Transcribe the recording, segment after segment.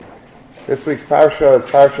This week's parsha is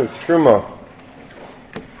Parshas Truma.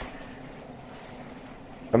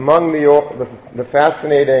 Among the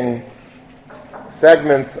fascinating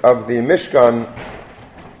segments of the Mishkan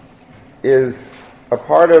is a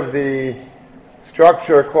part of the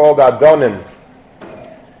structure called Adonim.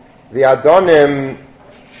 The Adonim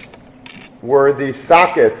were the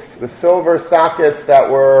sockets, the silver sockets that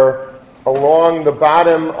were along the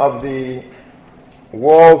bottom of the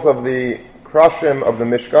walls of the Krushim of the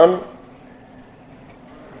Mishkan.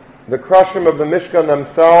 The Krushim of the Mishkan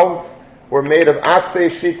themselves were made of Atzei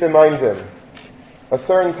Shitim Eindim, a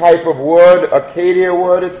certain type of wood, Acacia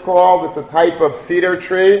wood it's called. It's a type of cedar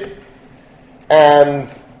tree, and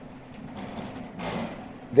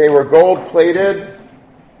they were gold-plated,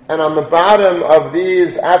 and on the bottom of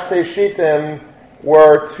these Atzei Shitim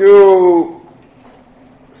were two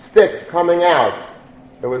sticks coming out.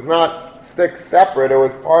 It was not sticks separate, it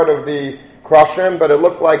was part of the Krushim, but it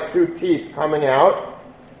looked like two teeth coming out.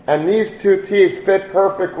 And these two teeth fit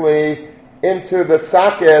perfectly into the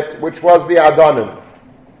socket, which was the Adonim.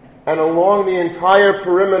 And along the entire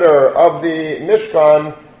perimeter of the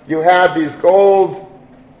Mishkan, you had these gold-covered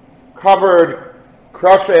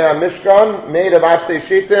Krushay HaMishkan, made of Atzei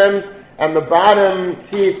Shitim, and the bottom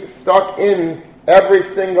teeth stuck in every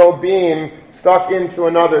single beam, stuck into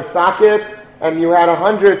another socket, and you had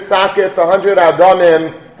 100 sockets, 100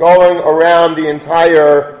 Adonim going around the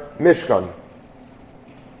entire Mishkan.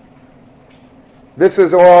 This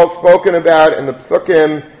is all spoken about in the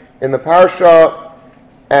Psukim, in the Parsha,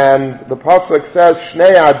 and the Pasuk says,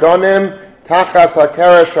 Shnei Adonim tachas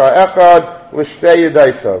hakeresh ha'echad l'shtei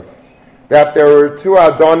yadaisav. That there were two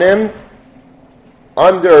Adonim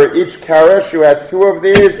under each keresh. You had two of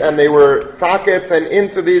these, and they were sockets, and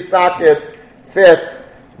into these sockets fit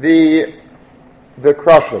the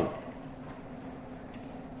Krushim.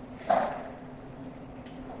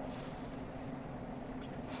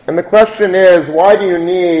 And the question is, why do you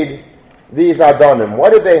need these Adonim?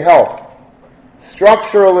 What did they help?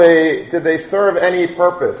 Structurally, did they serve any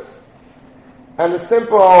purpose? And the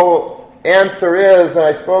simple answer is, and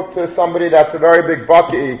I spoke to somebody that's a very big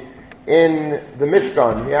baki in the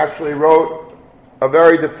Mishkan. He actually wrote a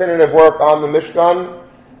very definitive work on the Mishkan,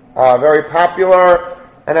 very popular.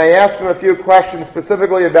 And I asked him a few questions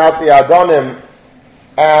specifically about the Adonim.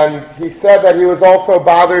 And he said that he was also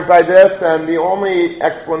bothered by this, and the only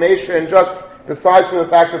explanation, just besides from the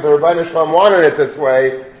fact that the Rebbeinu Shalom wanted it this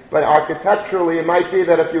way, but architecturally it might be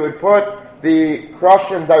that if you would put the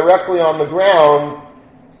Krushim directly on the ground,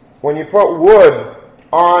 when you put wood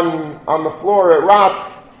on the floor, it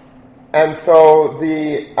rots, and so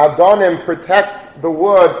the Adonim protect the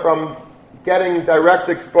wood from getting direct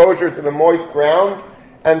exposure to the moist ground.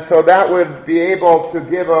 And so that would be able to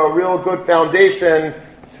give a real good foundation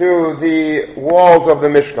to the walls of the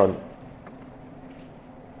Mishkan.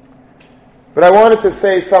 But I wanted to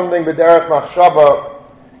say something b'derech machshava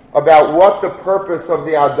about what the purpose of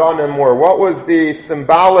the Adonim were. What was the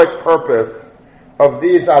symbolic purpose of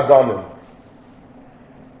these Adonim?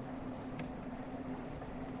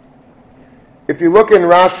 If you look in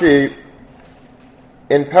Rashi,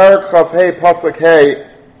 in Perek Chav Hei Pasuk Hei,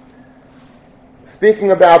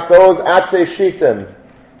 speaking about those Atzei Shitim,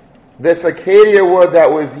 this Acacia wood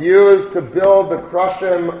that was used to build the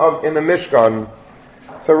Krushim in the Mishkan.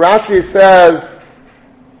 So Rashi says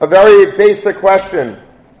a very basic question.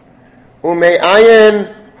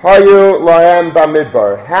 Ume'ayin hayu lahem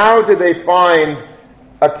bamidbar. How did they find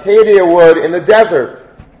Acacia wood in the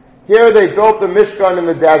desert? Here they built the Mishkan in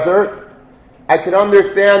the desert. I could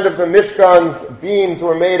understand if the Mishkan's beams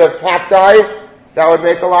were made of cacti, that would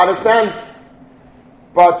make a lot of sense.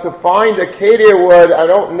 But to find Acacia wood, I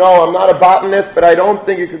don't know, I'm not a botanist, but I don't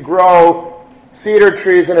think you could grow cedar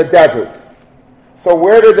trees in a desert. So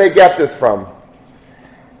where did they get this from?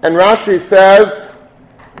 And Rashi says,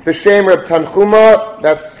 B'Shem Reb Tanchuma,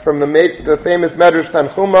 that's from the famous Medrash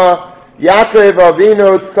Tanchuma, Yaakov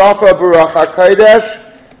Avinu Tzafa Baruch HaKodesh.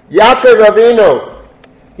 Yaakov Avinu,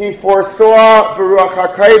 he foresaw Baruch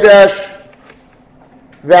HaKodesh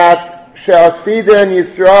that She'asidin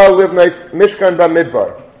Yisrael livnei Mishkan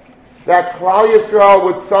b'Midbar, that Klal Yisrael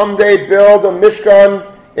would someday build a Mishkan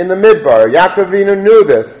in the Midbar. Yaakov Avinu knew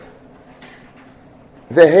this.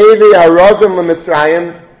 V'hevi arazim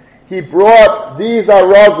l'Mitzrayim, he brought these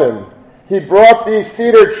arazim, he brought these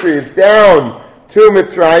cedar trees down to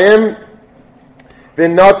Mitzrayim,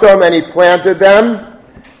 v'notam, and he planted them,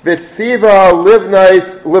 v'tziva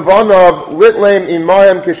livanav litleim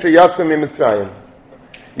imayim kishayatzim miMitzrayim.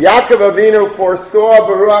 Yaakov Avinu foresaw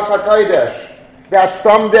Baruch HaKodesh that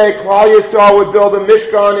someday Klal Yisrael would build a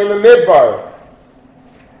Mishkan in the Midbar.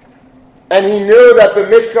 And he knew that the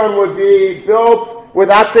Mishkan would be built with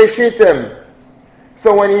Atzei Shittim.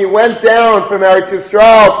 So when he went down from Eretz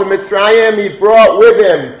Yisrael to Mitzrayim, he brought with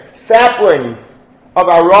him saplings of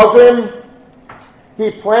Arazim. He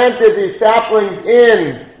planted these saplings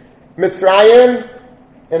in Mitzrayim,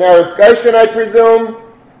 in Eretz Goshen, I presume.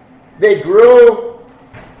 They grew,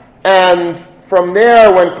 and from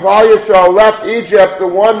there, when Klal Yisrael left Egypt,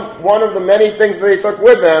 one of the many things that they took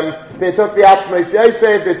with them, they took the Atzmos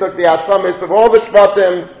Yosef, they took the Atzamis of all the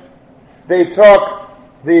Shvatim, they took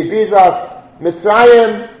the Bizas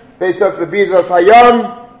Mitzrayim, they took the Bizas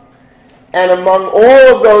Hayam, and among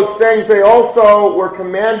all of those things, they also were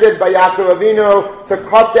commanded by Yaakov Avinu to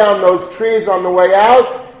cut down those trees on the way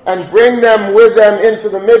out and bring them with them into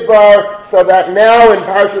the Midbar, so that now in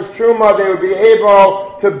Parshas Truma they would be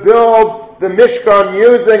able to build the Mishkan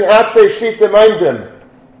using Atzei Shittim Eindim.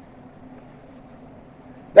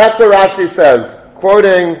 That's what Rashi says,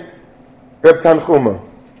 quoting Reb Tanchuma.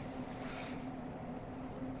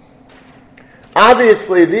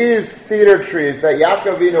 Obviously, these cedar trees that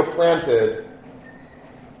Yaakov Avinu planted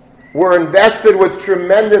were invested with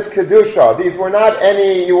tremendous kedusha. These were not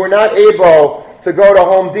you were not able to go to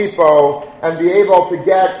Home Depot and be able to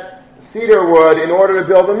get cedar wood in order to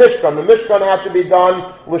build a Mishkan. The Mishkan had to be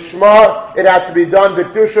done lishma, it had to be done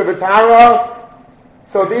b'kedusha v'tara.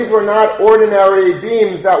 So these were not ordinary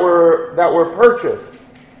beams that were purchased.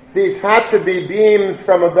 These had to be beams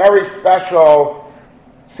from a very special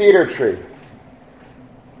cedar tree.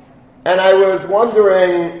 And I was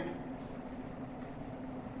wondering,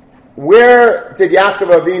 where did Yaakov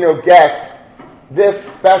Avinu get this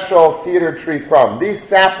special cedar tree from? These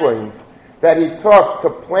saplings that he took to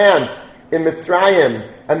plant in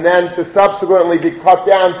Mitzrayim and then to subsequently be cut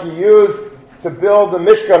down to use to build the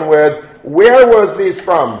Mishkan with, where was these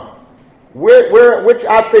from? Which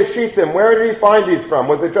Atzei Shittim, where did he find these from?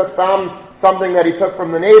 Was it just something that he took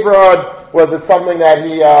from the neighborhood? Was it something that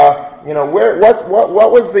he,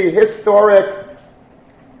 what was the historic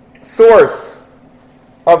source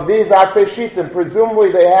of these Atzei Shittim?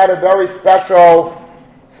 Presumably they had a very special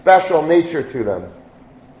nature to them.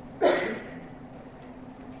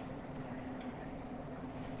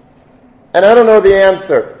 And I don't know the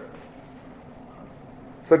answer.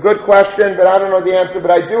 It's a good question, but I don't know the answer. But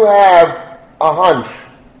I do have a hunch.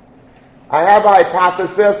 I have a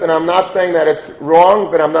hypothesis, and I'm not saying that it's wrong,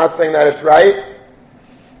 but I'm not saying that it's right.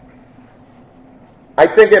 I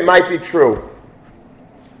think it might be true.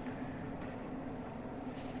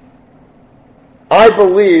 I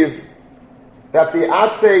believe that the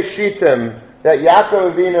Atzei Shittim that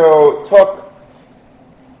Yaakov Avinu took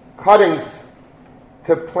cuttings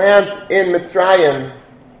to plant in Mitzrayim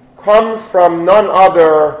comes from none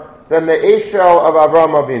other than the Eshel of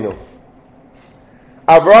Avraham Avinu.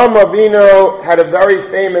 Avraham Avinu had a very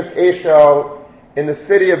famous Eshel in the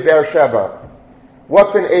city of Beersheba.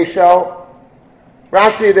 What's an Eshel?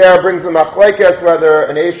 Rashi there brings the machlekes whether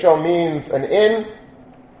an Eshel means an inn,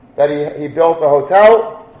 that he built a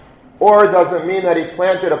hotel, or does it mean that he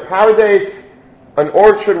planted a paradise, an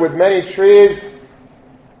orchard with many trees.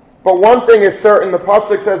 But one thing is certain, the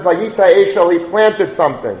pasuk says, Vayita Eshel, he planted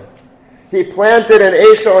something. He planted an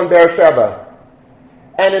Eshel in Beersheba.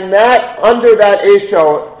 And in that, under that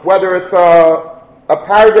Eshel, whether it's a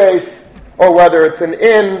paradise or whether it's an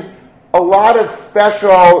inn, a lot of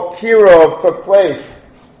special kirov took place,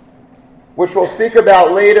 which we'll speak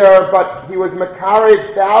about later, but he was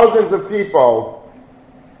makarev thousands of people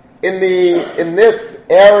in this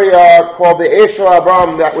area called the Eshel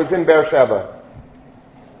Abram that was in Beersheba.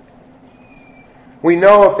 We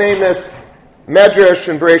know a famous medrash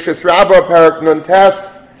in Bereshis Rabbah, Parak Nun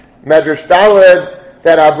Tes, Medrash Daled,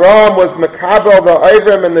 that Avram was makabel the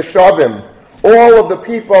Ivrim and the Shavim, all of the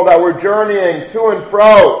people that were journeying to and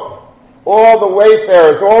fro, all the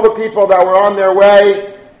wayfarers, all the people that were on their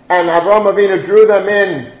way, and Avram Avinu drew them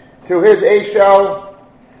in to his Eshel,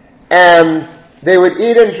 and they would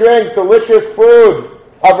eat and drink delicious food.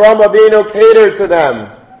 Avram Avinu catered to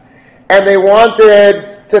them, and they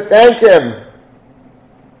wanted to thank him.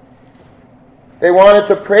 They wanted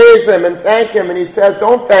to praise him and thank him, and he says,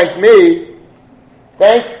 don't thank me.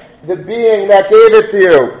 Thank the being that gave it to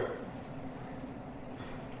you.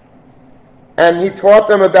 And he taught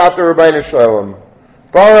them about the Rebbeinu Shalom.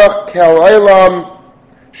 Baruch kel olam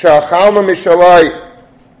sha'achalnu mishalai.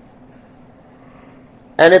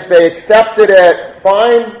 And if they accepted it,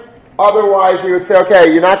 fine. Otherwise, he would say,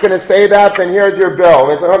 okay, you're not going to say that, then here's your bill.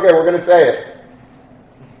 And they said, okay, we're going to say it.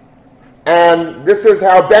 And this is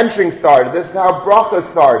how benching started. This is how brachas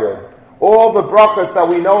started. All the brachas that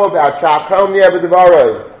we know about, Sha'akom Yeh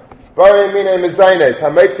B'Devarei, These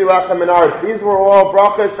were all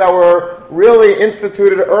brachas that were really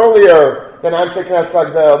instituted earlier than Anshe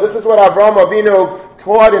Knesset Hagdel. This is what Avraham Avinu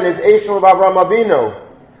taught in his Eshel of Avraham Avinu.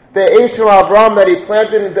 The Eshel of Avraham that he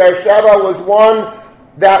planted in Beersheba was one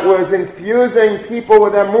that was infusing people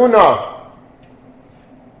with emunah.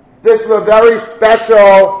 This was a very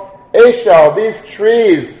special Eshel. These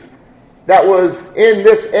trees that was in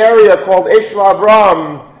this area called Eshel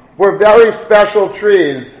Avraham were very special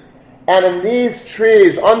trees. And in these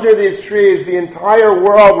trees, under these trees, the entire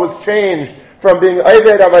world was changed from being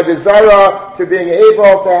Oved Avodah Zarah to being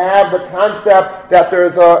able to have the concept that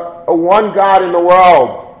there's a one God in the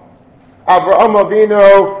world. Avraham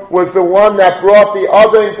Avinu was the one that brought the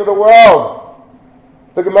Adon into the world.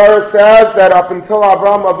 The Gemara says that up until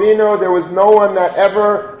Avraham Avinu, there was no one that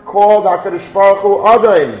ever called HaKadosh Baruch Hu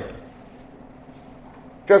Adon.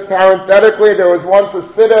 Just parenthetically, there was once a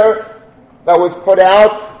siddur that was put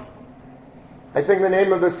out. I think the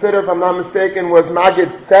name of the siddur, if I'm not mistaken, was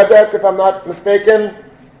Magid Tzedek, if I'm not mistaken.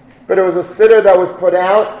 But it was a siddur that was put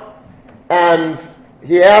out, and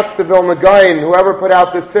he asked the Vilna Gaon, whoever put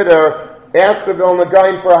out this siddur, asked the Vilna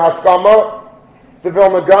Gaon for a haskama. The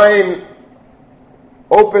Vilna Gaon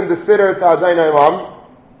opened the siddur to Adain Olam,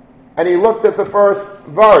 and he looked at the first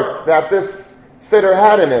vart that this siddur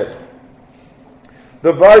had in it.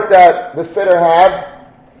 The vart that the siddur had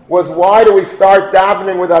was, why do we start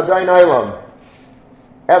davening with Adain Olam?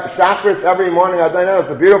 At Shachris every morning, Adain Olam,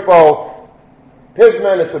 it's a beautiful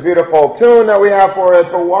pisman, it's a beautiful tune that we have for it,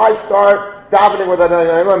 but why start davening with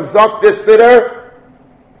Adain Olam? Zok this siddur.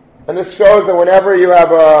 And this shows that whenever you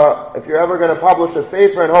have if you're ever going to publish a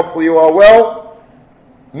sefer, and hopefully you all will,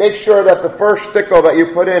 make sure that the first shtickle that you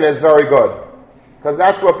put in is very good. Because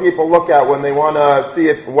that's what people look at when they want to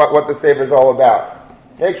see what the sefer is all about.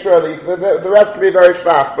 Make sure that the rest can be very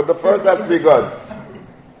shvach, but the first has to be good.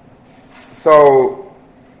 So,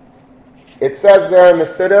 it says there in the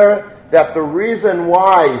siddur that the reason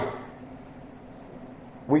why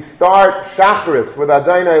we start Shachris with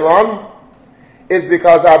Adain Olam is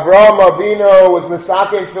because Avraham Avinu was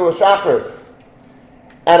Misakim Tefillah Shachris.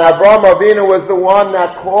 And Avraham Avinu was the one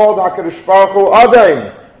that called HaKadosh Baruch Hu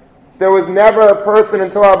Adon. There was never a person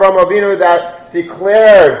until Avraham Avinu that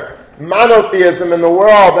declared monotheism in the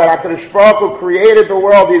world, that HaKadosh Baruch Hu created the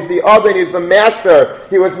world. He's the Adon, he's the master.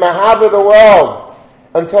 He was Mahava the world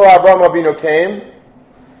until Avraham Avinu came.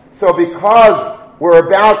 So because we're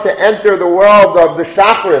about to enter the world of the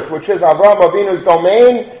Shachris, which is Avraham Avinu's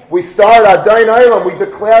domain, we start Adain Olam. We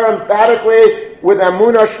declare emphatically with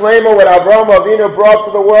Emunah Shlema, what Avraham Avinu brought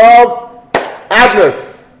to the world,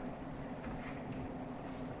 Adnus.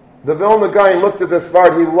 The Vilna Gaon looked at this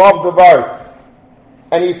vart, he loved the vart.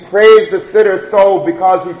 And he praised the siddur so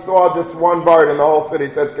because he saw this one vart in the whole city.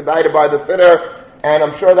 He said, it's kedai to buy the siddur, and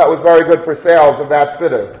I'm sure that was very good for sales of that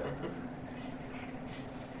siddur.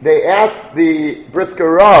 They asked the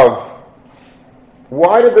Brisker Rav,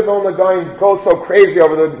 why did the Vilna Gaon go so crazy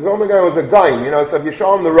over the Vilna Gaon was a Gaon, so if you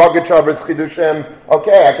show him the Rogatch of his Chidushim,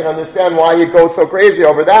 okay, I can understand why he goes so crazy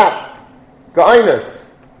over that. Gainus.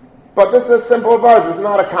 But this is a simple vart. This is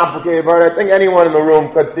not a complicated vart. I think anyone in the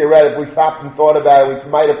room could theoretically, if we stopped and thought about it, we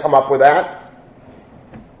might have come up with that.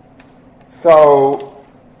 So,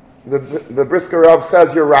 the Brisker Rav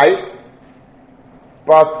says you're right,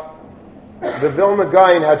 but the Vilna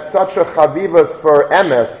Gaon had such a chavivas for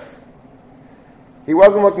emes. He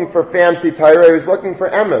wasn't looking for fancy Torah, he was looking for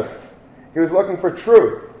emes. He was looking for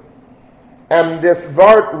truth. And this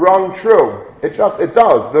vart rung true. It does.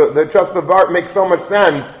 The vart makes so much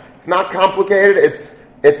sense. It's not complicated,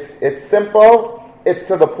 it's simple, it's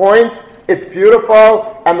to the point, it's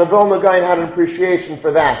beautiful, and the Vilna Gaon had an appreciation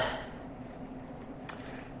for that.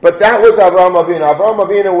 But that was Avraham Avinu. Avraham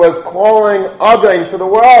Avinu was calling Adon to the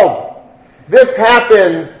world. This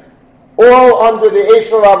happened all under the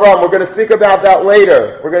Eshel Avraham. We're going to speak about that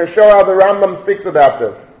later. We're going to show how the Rambam speaks about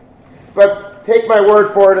this. But take my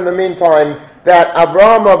word for it in the meantime, that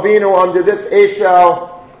Avraham Avinu under this Eshel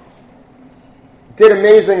did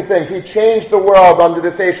amazing things. He changed the world under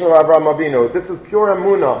this Eshel of Avraham Avinu. This is pure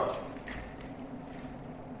emunah.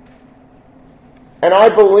 And I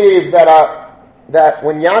believe that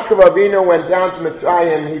when Yaakov Avinu went down to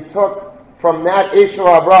Mitzrayim, he took from that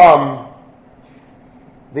Eshel Avraham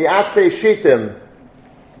the Atzei Shittim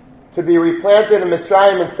to be replanted in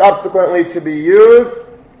Mitzrayim and subsequently to be used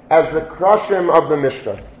as the Krushim of the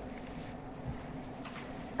Mishkan.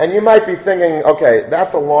 And you might be thinking, okay,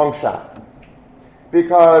 that's a long shot.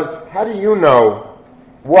 Because how do you know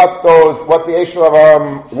what the Eshel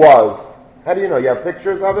Avraham was? How do you know? You have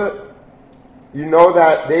pictures of it? You know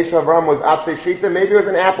that the Eshel Avraham was Atzei Shittim. Maybe it was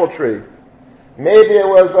an apple tree. Maybe it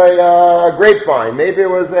was a grapevine. Maybe it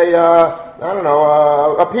was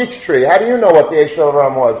a peach tree. How do you know what the Eish of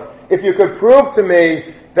Avram was? If you could prove to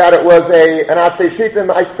me that it was an Atzei Shitim,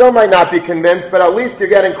 I still might not be convinced, but at least you're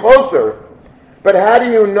getting closer. But how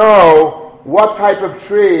do you know what type of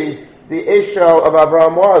tree the Eish of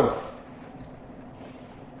Avram was?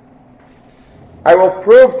 I will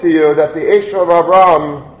prove to you that the Eish of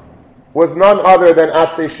Avram was none other than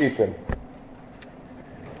Atzei Shitim.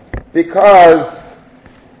 Because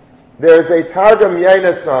there's a Targum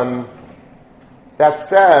Yonasan that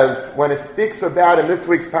says, when it speaks about in this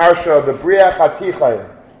week's parsha, the Briach HaTichain.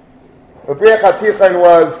 The Briach HaTichain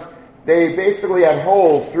was, they basically had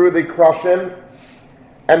holes through the Krushim,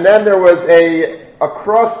 and then there was a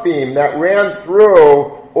crossbeam that ran through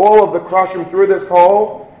all of the Krushim through this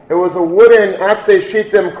hole. It was a wooden Atzei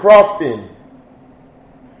Shitim crossbeam.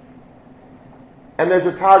 And there's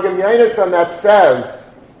a Targum Yonasan that says,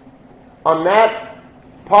 on that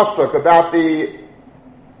pasuk about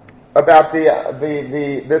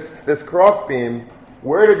this crossbeam,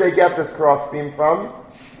 where did they get this crossbeam from?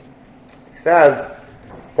 He says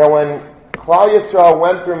that when Klal Yisrael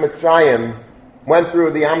went through Mitzrayim, went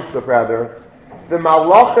through the Amsuf rather, the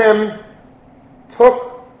Malachim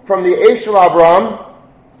took from the Eish of Avram,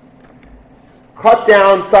 cut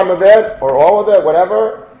down some of it, or all of it,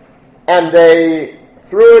 whatever, and they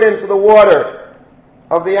threw it into the water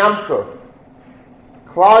of the Amsuf.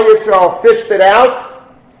 Klal Yisrael fished it out,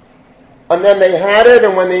 and then they had it,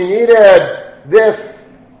 and when they needed this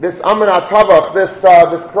Amanat Tavach, this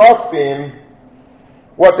crossbeam,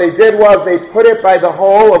 what they did was they put it by the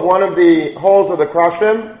hole of one of the holes of the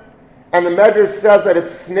Krushim, and the Medrash says that it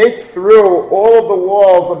snaked through all of the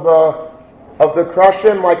walls of the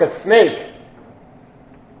Krushim like a snake,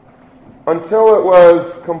 until it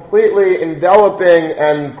was completely enveloping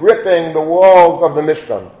and gripping the walls of the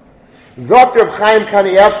Mishkan. Zok Reb Chaim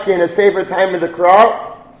Kanievsky in his favorite time of the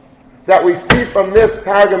Qur'an, that we see from this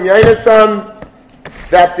Targum Yonasan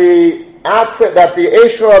that the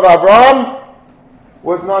Eish of Avram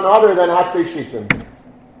was none other than Atzei Shitim.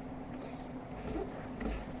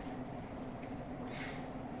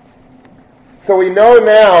 So we know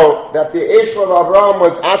now that the Eish of Avram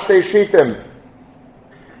was Atzei Shitim.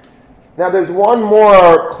 Now there's one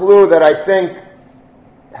more clue that I think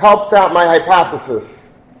helps out my hypothesis.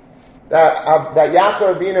 That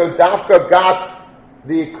Yaakov Avinu Dafka got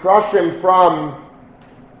the Krushim from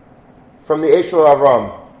the Eish of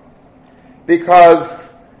Avram. Because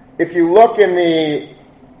if you look in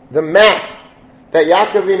the map that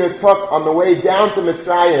Yaakov Avinu took on the way down to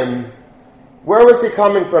Mitzrayim, where was he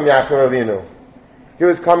coming from, Yaakov Avinu? He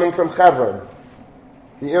was coming from Hebron,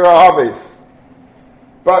 the Ira Avis.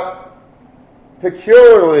 But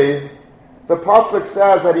peculiarly, the pasuk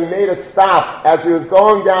says that he made a stop as he was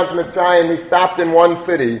going down to Mitzrayim. He stopped in one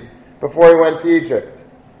city before he went to Egypt.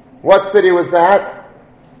 What city was that?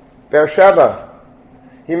 Beersheba.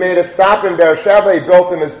 He made a stop in Beersheba. He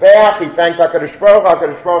built him his Mizbeach. He thanked HaKadosh Baruch Hu.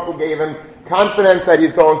 HaKadosh Baruch Hu gave him confidence that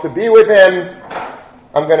he's going to be with him.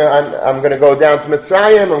 I'm going to go down to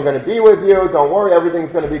Mitzrayim. I'm going to be with you. Don't worry,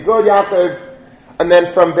 everything's going to be good, Yaakov. And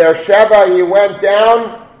then from Beersheba, he went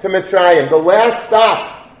down to Mitzrayim. The last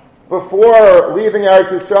stop before leaving Eretz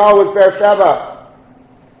Yisrael was Beersheba.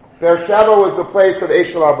 Beersheba was the place of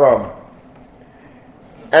Eish of Avram.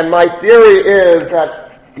 And my theory is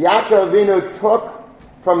that Yaakov Avinu took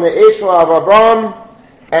from the Eish of Avram,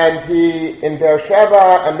 and he in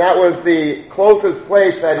Beersheba, and that was the closest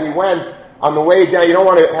place that he went on the way down. You don't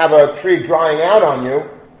want to have a tree drying out on you.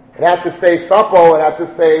 It had to stay supple. It had to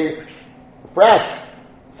stay fresh.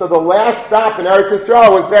 So the last stop in Eretz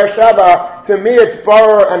Yisrael was Beersheba. To me, it's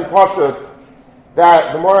Barer and Pashut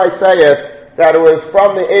that the more I say it, that it was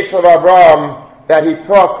from the Eish of Avram that he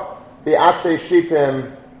took the Atzei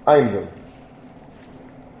Shitim Eindim.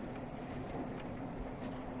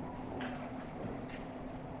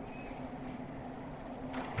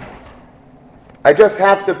 I just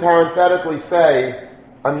have to parenthetically say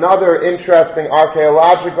another interesting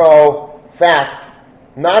archaeological fact,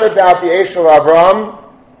 not about the Eish of Avram,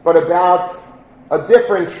 but about a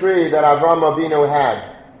different tree that Avram Avinu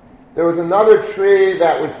had. There was another tree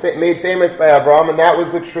that was made famous by Avram, and that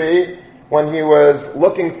was the tree when he was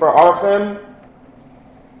looking for Archim.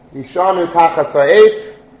 Yishanu Tachas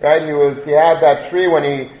Ha'etz, right? He had that tree when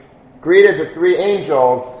he greeted the three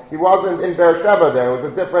angels. He wasn't in Beersheba then. It was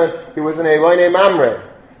he was in Eloine Mamre.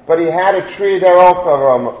 But he had a tree there also,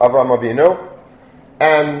 Avram Avinu.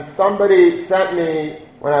 And somebody sent me,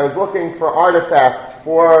 when I was looking for artifacts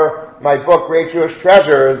for my book, Great Jewish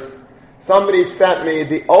Treasures, somebody sent me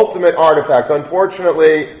the ultimate artifact.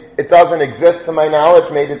 Unfortunately, it doesn't exist to my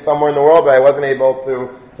knowledge. Maybe it's somewhere in the world, but I wasn't able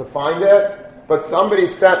to find it. But somebody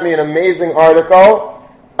sent me an amazing article,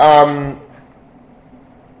 and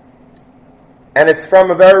it's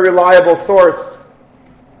from a very reliable source.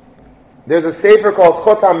 There's a sefer called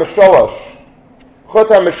Chut HaMesholosh. Chut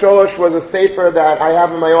HaMesholosh was a sefer that I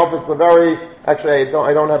have in my office. I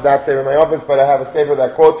don't have that sefer in my office, but I have a sefer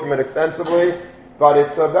that quotes from it extensively. But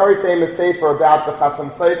it's a very famous sefer about the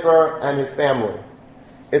Chasam Sofer and his family.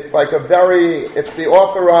 It's it's the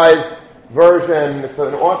authorized version. It's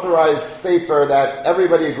an authorized sefer that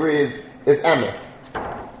everybody agrees is emes.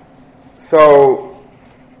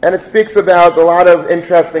 And it speaks about a lot of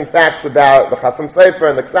interesting facts about the Chasam Sofer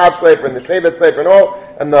and the Ksav Sofer and the Shevet Sofer and all,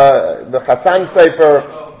 and the Chasan Sofer.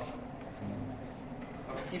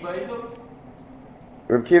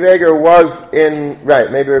 Reb Kiva Eger was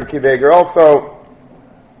maybe Reb Kiva Eger also.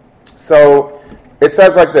 So it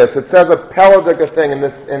says like this. It says a peladika thing in the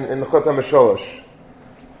Chut HaMesholosh.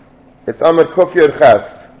 It's Amud Kuf Yud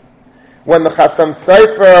Ches. When the Chasam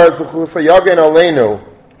Sofer Zechusa Yogen Aleinu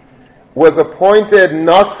was appointed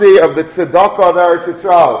Nasi of the Tzedakah of Eretz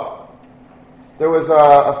Yisrael, there was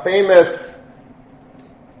a famous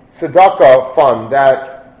Tzedakah fund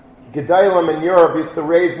that Gedalim in Europe used to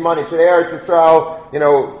raise money. Today Eretz Yisrael,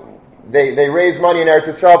 they raise money in Eretz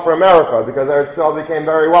Yisrael for America because Eretz Yisrael became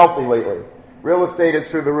very wealthy lately. Real estate is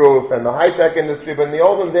through the roof and the high-tech industry, but in the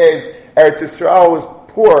olden days, Eretz Yisrael was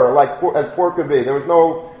poor, as poor could be. It was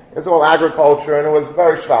all agriculture and it was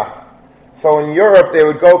very shach. So in Europe, they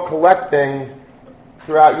would go collecting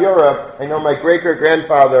throughout Europe. I know my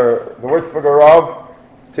great-great-grandfather, the Würzburger Rav,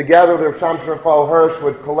 together with Rav Shamshon Raphael Hirsch,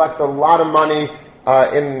 would collect a lot of money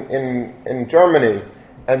in Germany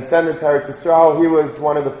and send it to Eretz Yisrael. He was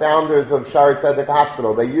one of the founders of Shari Tzedek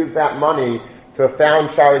Hospital. They used that money to found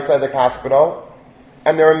Shari Tzedek Hospital.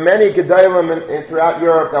 And there are many Gedalim throughout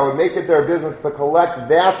Europe that would make it their business to collect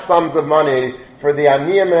vast sums of money for the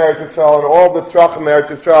Aniyim Eretz Yisrael and all the Tzrachim Eretz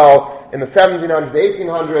Yisrael in the 1700s, the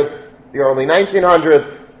 1800s, the early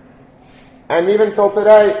 1900s, and even till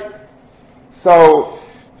today. So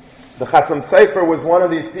the Chasam Sofer was one of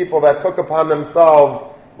these people that took upon themselves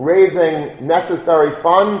raising necessary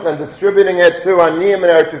funds and distributing it to Aniyim in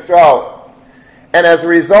Eretz Yisrael. And as a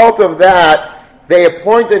result of that, they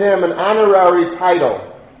appointed him an honorary title.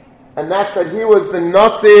 And that's that he was the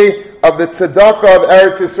Nasi of the Tzedakah of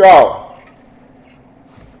Eretz Yisrael.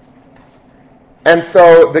 And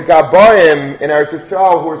so the Gabayim in Eretz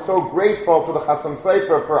Yisrael, who were so grateful to the Chasam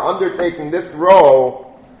Sofer for undertaking this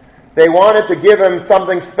role, they wanted to give him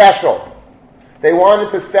something special. They wanted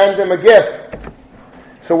to send him a gift.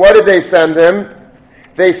 So what did they send him?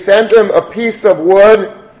 They sent him a piece of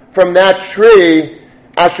wood from that tree,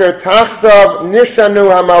 Asher Tachtav Nishanu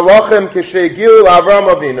HaMalachim Kishegiu Avram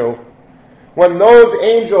Avinu. When those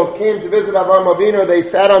angels came to visit Avram Avinu, they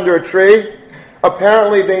sat under a tree.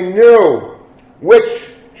 Apparently they knew which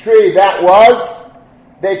tree that was.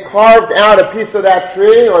 They carved out a piece of that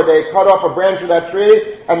tree, or they cut off a branch of that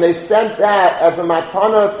tree, and they sent that as a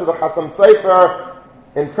matana to the Chasam Sofer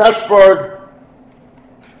in Preshburg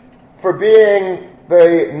for being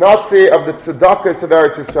the Nasi of the Tzedakahs of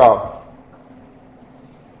Eretz Yisrael.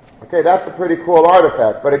 Okay, that's a pretty cool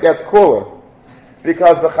artifact, but it gets cooler.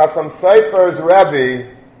 Because the Chasam Sofer's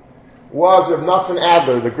Rebbe was Reb Nosson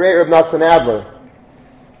Adler, the great Reb Nosson Adler.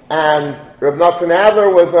 And Reb Nosson Adler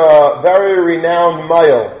was a very renowned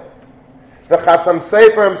Mayil. The Chasam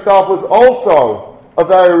Sofer himself was also a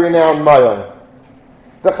very renowned Mayil.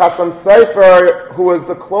 The Chasam Sofer, who was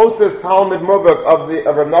the closest Talmud Muvak of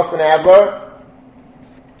Reb Nosson Adler,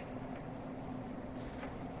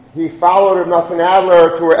 he followed Reb Nosson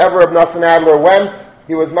Adler to wherever Reb Nosson Adler went.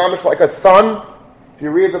 He was mamish like a son. If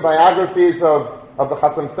you read the biographies of the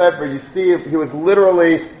Chasam Sofer, you see he was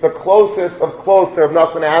literally the closest of close to Reb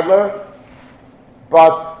Nosson Adler.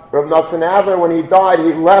 But Reb Nosson Adler, when he died,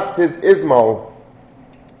 he left his Izmol.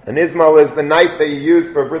 And Izmol is the knife that you use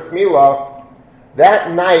for bris milah.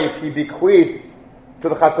 That knife he bequeathed to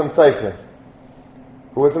the Chasam Sofer,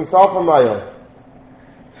 who was himself a Mayil.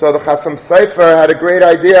 So the Chasam Sofer had a great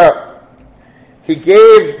idea. He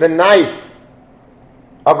gave the knife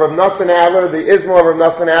of Reb Nosson Adler, the Izmol of Reb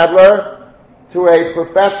Nosson Adler, to a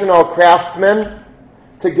professional craftsman,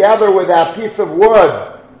 together with that piece of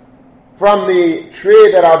wood from the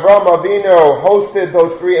tree that Avraham Avinu hosted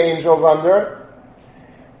those three angels under.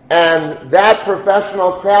 And that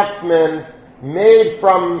professional craftsman made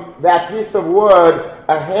from that piece of wood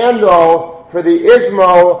a handle for the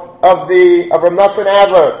Izmol of Reb Nosson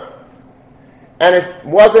Adler.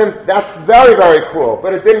 And that's very, very cool,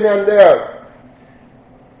 but it didn't end there.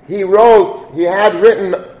 He had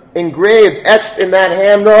written engraved, etched in that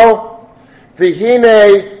handle,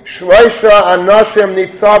 V'hine shloisha anoshim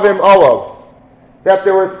nitzavim olav, that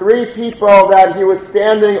there were 3 people that he was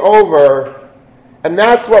standing over, and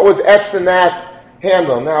that's what was etched in that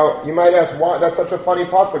handle. Now, you might ask, why? That's such a funny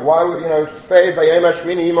pasuk. Why would, say Vayem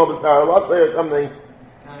Hashmini Imo B'Sar Alasei or something?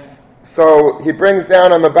 So he brings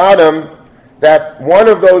down on the bottom that one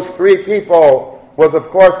of those 3 people was, of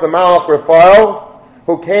course, the Malach Raphael,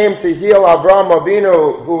 who came to heal Avraham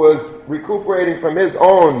Avinu, who was recuperating from his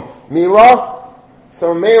own Milah.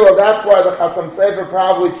 So Milah, that's why the Chasam Sofer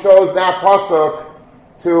probably chose that pasuk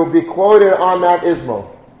to be quoted on that Ismol.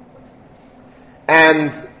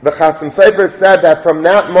 And the Chasam Sofer said that from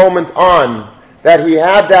that moment on, that he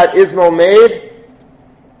had that Ismol made,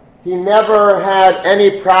 he never had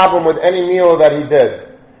any problem with any Milah that he did.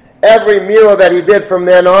 Every Milah that he did from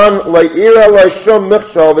then on, Le'ira Le'shum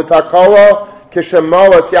Michshol V'Takala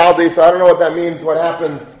Kishemolas Yaldi. So I don't know what that means, what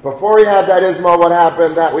happened before he had that Ismol, what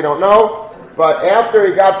happened, that we don't know. But after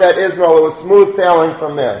he got that Ismol, it was smooth sailing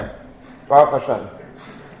from there. Baruch Hashem.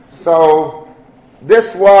 So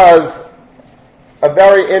this was a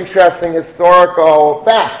very interesting historical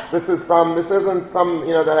fact. This isn't some,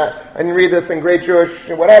 that I didn't read this in Great Jewish,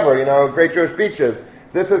 Great Jewish Beaches.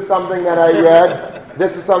 This is something that I read.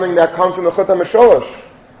 This is something that comes from the Chut HaMesholosh.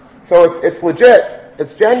 So it's legit.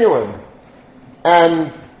 It's genuine.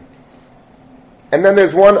 And then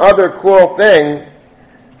there's one other cool thing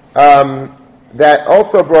that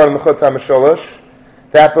also brought in the Chut HaMesholosh,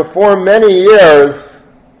 that before many years,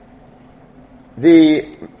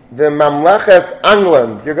 the Mamleches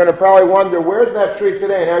England, you're going to probably wonder, where's that tree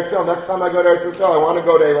today in Eretz Yisrael? Next time I go to Eretz Yisrael, I want to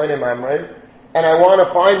go to Eilein Mamre, and I want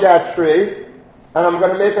to find that tree, and I'm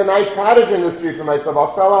going to make a nice cottage industry for myself.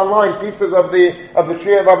 I'll sell online pieces of the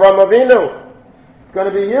tree of Avraham Avinu. It's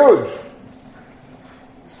going to be huge.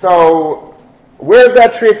 So, where's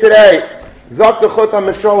that tree today? Zok the Chut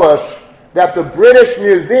HaMesholosh, that the British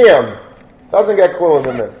Museum, doesn't get cooler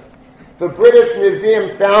than this, the British Museum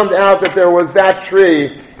found out that there was that tree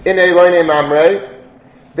in Eilein Mamre.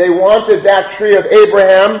 They wanted that tree of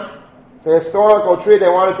Abraham. It's a historical tree. They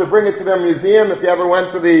wanted to bring it to their museum. If you ever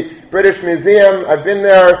went to the British Museum, I've been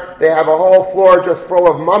there. They have a whole floor just full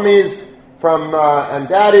of mummies and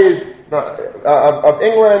daddies of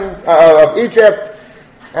England, of Egypt.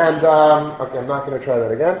 And, okay, I'm not going to try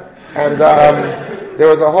that again. And there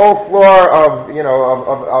was a whole floor of I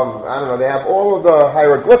don't know, they have all of the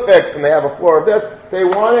hieroglyphics, and they have a floor of this. They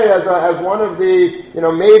wanted as one of the,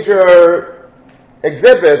 major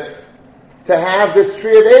exhibits to have this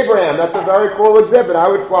tree of Abraham. That's a very cool exhibit. I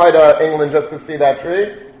would fly to England just to see that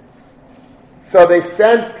tree. So they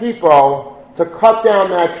sent people to cut down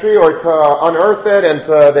that tree or to unearth it, and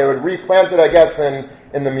they would replant it, I guess,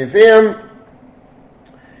 in the museum.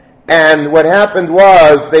 And what happened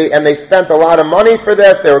was, they spent a lot of money for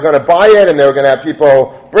this. They were going to buy it, and they were going to have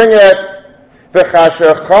people bring it.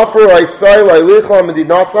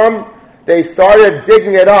 They started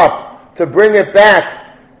digging it up to bring it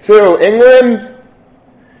back to England.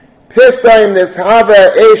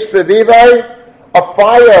 A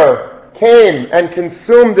fire came and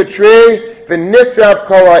consumed the tree.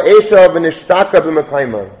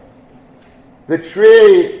 The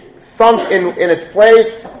tree sunk in its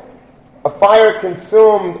place. A fire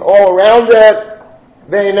consumed all around it.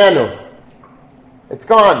 Ve'inenu. It's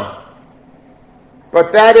gone.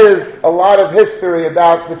 But that is a lot of history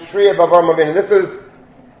about the tree of Avraham Avinu. This is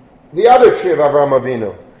the other tree of Avraham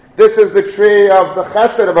Avinu. This is the tree of the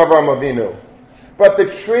Chesed of Avraham Avinu. But the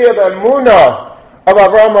tree of Emunah of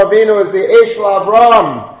Avraham Avinu is the Eish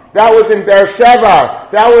Avraham. That was in Beersheba.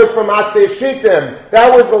 That was from Atzei Shittim.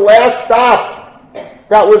 That was the last stop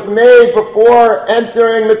that was made before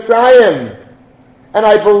entering Mitzrayim. And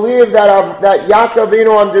I believe that Yaakov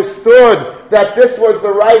Avinu understood that this was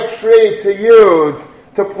the right tree to use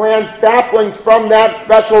to plant saplings from that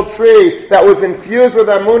special tree that was infused with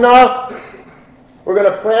Emunah. We're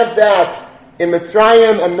going to plant that in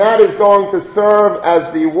Mitzrayim, and that is going to serve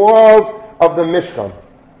as the walls of the Mishkan.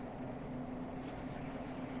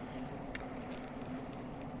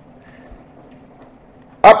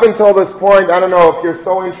 Up until this point, I don't know if you're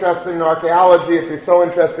so interested in archaeology, if you're so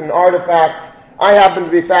interested in artifacts. I happen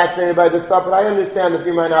to be fascinated by this stuff, but I understand that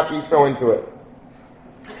you might not be so into it.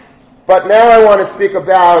 But now I want to speak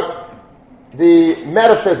about the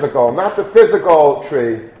metaphysical, not the physical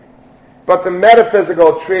tree, but the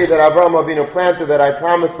metaphysical tree that Avraham Avinu planted that I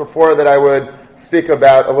promised before that I would speak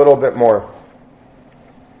about a little bit more.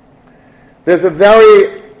 There's a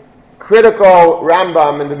very critical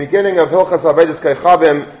Rambam in the beginning of Hilchas Avodas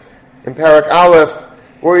Kechavim in Parak Aleph,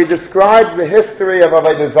 where he describes the history of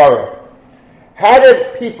Avodah Zarah. How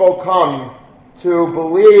did people come to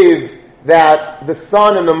believe that the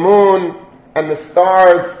sun and the moon and the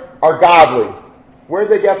stars are godly? Where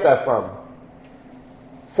did they get that from?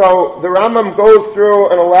 So the Rambam goes through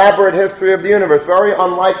an elaborate history of the universe, very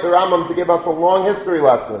unlike the Rambam to give us a long history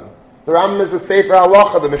lesson. The Rambam is a Sefer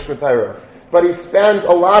Halacha, the Mishnah Torah. But he spends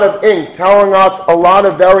a lot of ink telling us a lot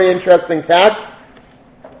of very interesting facts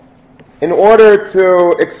in order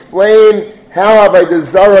to explain how Avodah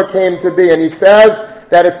Zarah came to be. And he says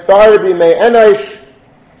that it started b'mei Enosh.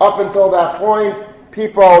 Up until that point,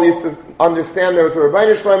 people used to understand there was a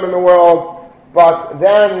Rebbeinu Shalom in the world, but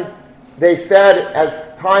then they said,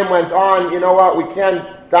 as time went on, you know what, we can't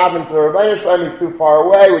daven to the Rebbeinu Shalom, he's too far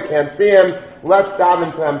away, we can't see him, let's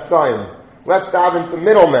daven to Emtsayim. Let's daven to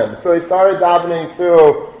middlemen. So they started davening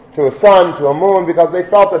to a sun, to a moon, because they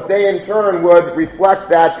felt that they in turn would reflect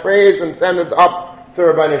that praise and send it up to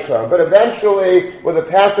Rebbeinu Shalom. But eventually, with the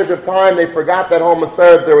passage of time, they forgot that whole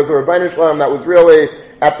Maseret. There was a Rebbeinu Shalom that was really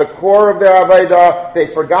at the core of their Avodah. They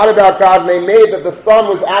forgot about God, and they made that the sun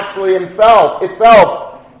was actually itself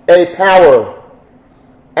a power.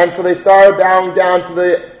 And so they started bowing down to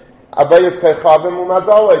the Abayis Kechavim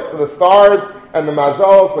U'Mazolos, to the stars and the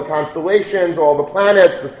Mazolos, the constellations, all the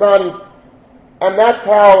planets, the sun. And that's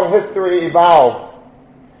how history evolved.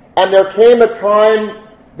 And there came a time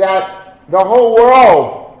that the whole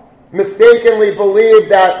world mistakenly believed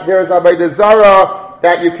that there's Avodah Zarah,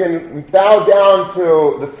 that you can bow down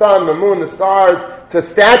to the sun, the moon, the stars, to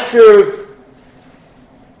statues.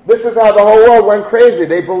 This is how the whole world went crazy.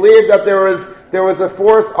 They believed that there was a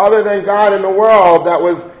force other than God in the world that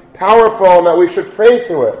was powerful and that we should pray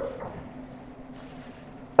to it.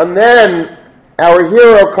 And then our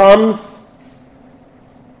hero comes.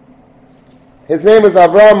 His name is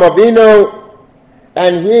Avraham Avinu,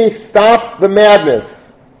 and he stopped the madness.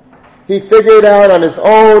 He figured out on his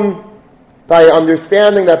own, by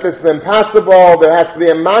understanding that this is impossible, there has to be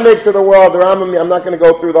a manik to the world. The Rambam, I'm not going to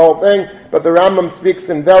go through the whole thing, but the Rambam speaks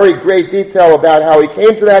in very great detail about how he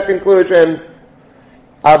came to that conclusion.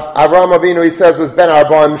 Avraham Avinu, he says, was Ben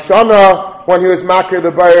Arba'im Shana. When he was makir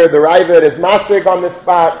the Bayer, the Ravid is masig on this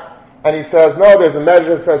spot, and he says, no, there's a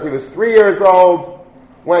measure that says he was 3 years old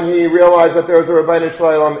when he realized that there was a Rebbeinu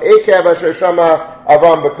Shalom. Ekev Asher Shama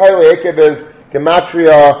Avraham B'Kaili. Ekev is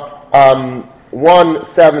Gematria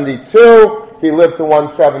 172. He lived to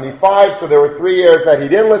 175, so there were 3 years that he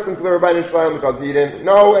didn't listen to the Rebbeinu Shalom because he didn't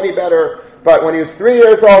know any better. But when he was 3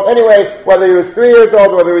 years old, anyway, whether he was 3 years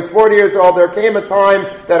old, whether he was 40 years old, there came a time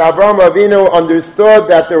that Avraham Avinu understood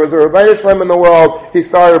that there was a Rebbeinu Shalom in the world. He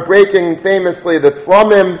started breaking famously the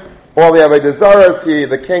Tzlamim, all the Avodah Zarahs.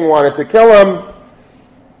 The king wanted to kill him,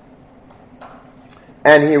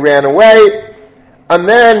 and he ran away. And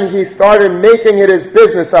then he started making it his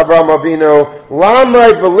business, Avraham Avinu,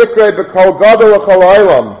 Lamrei v'likrei b'kol gadol l'chol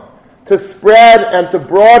olam, to spread and to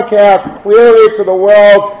broadcast clearly to the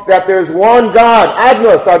world that there's one God,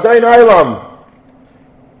 Adnos, Adon Olam.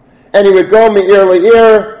 And he would go me'ir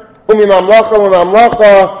le'ir, u'mimamlacha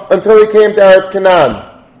u'mamlacha, until he came to Eretz Canaan.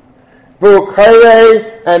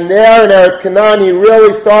 V'ukarei, and there in Eretz Canaan he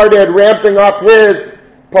really started ramping up his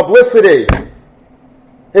publicity,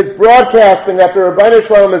 his broadcasting that the Rebbeinu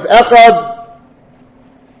Shalom is Echad.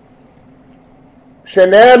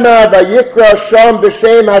 Shenema vayikra sham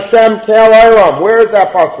b'shem Hashem kel olam. Where is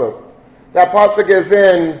that pasuk? That pasuk is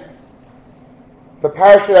in the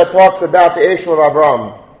parasha that talks about the Eshel of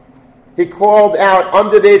Avram. He called out,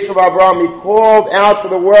 under the Eshel of Avram, he called out to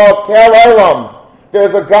the world, kel olam.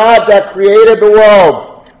 There's a God that created the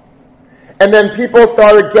world. And then people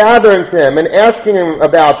started gathering to him and asking him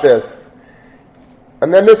about this.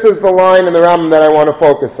 And then this is the line in the Rambam that I want to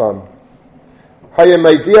focus on.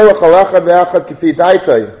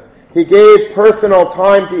 He gave personal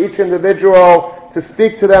time to each individual to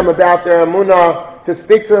speak to them about their emunah, to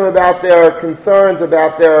speak to them about their concerns,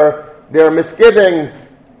 about their misgivings,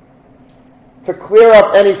 to clear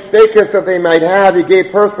up any status that they might have. He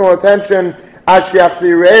gave personal attention.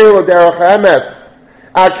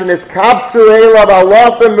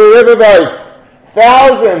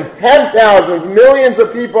 Thousands, 10,000s, millions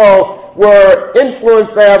of people were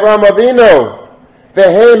influenced by Avraham Avinu.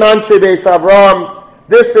 V'hei anshe beis Avram.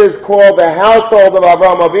 This is called the household of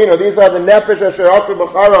Avraham Avinu. These are the nefesh asher asu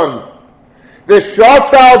b'charon.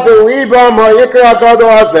 V'shasal b'libam ha'yikra gadol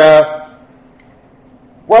hazeh.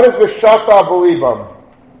 What is v'shasal b'libam?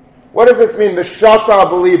 What does this mean, v'shasal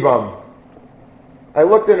b'libam? I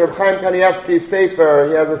looked in Reb Chaim Kanievsky's sefer.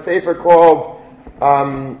 He has a sefer called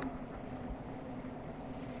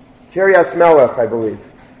Kiryas Melech, I believe,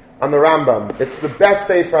 on the Rambam. It's the best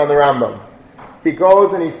sefer on the Rambam. he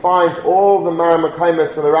goes and he finds all the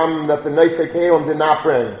Maramachaimis for the Rambam that the Neisei Kelim did not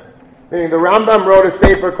bring. Meaning the Rambam wrote a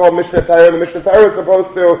sefer called Mishnah Torah. The Mishnah Torah is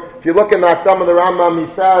supposed to, if you look in the Akdam of the Rambam, he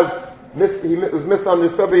says, he was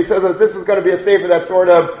misunderstood, but he says that this is going to be a sefer that sort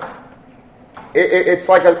of, it's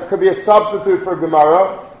like could be a substitute for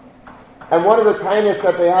Gemara. And one of the tiniest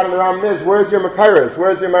that they had in the Rambam is, where's your Makairis?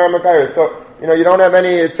 Where's your Maramachairis? So, you don't have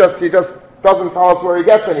any, he just doesn't tell us where he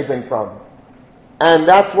gets anything from. And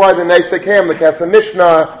that's why the Neisei Kelim, the Kesef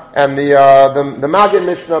Mishnah, and the Maggid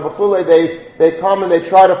Mishnah, B'chule, they come and they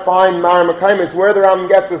try to find Maramachaimis, where the Rambam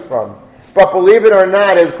gets this from. But believe it or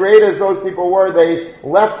not, as great as those people were, they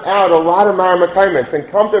left out a lot of Maramachaimis. And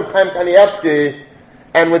comes to Chaim Kanievsky,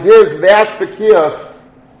 and with his vast Bekios,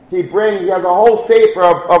 he has a whole sefer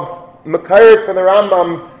of Makairis for the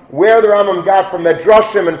Rambam, where the Rambam got from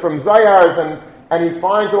Medrashim and from Zayars, and he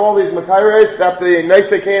finds all these Makairis that the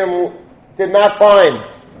Neisei Kelim did not find.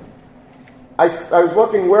 I was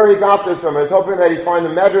looking where he got this from. I was hoping that he'd find the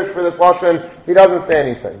Medrash for this Lashon. He doesn't say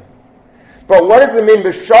anything. But what does it mean?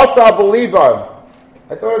 B'shasa b'liba.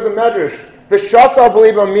 I thought it was a Medrash. B'shasa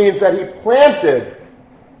b'liba means that he planted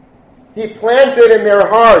in their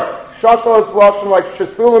hearts. Shasa is Lashon like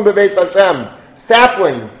Shesulim b'beis Hashem.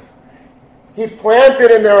 Saplings. He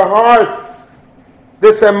planted in their hearts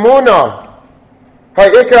this emunah.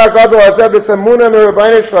 Ha'ikar HaGadol Hazeh, this emunah in the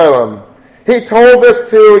Rebbeinu Shalom. He told this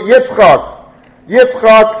to Yitzchak.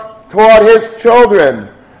 Yitzchak taught his children.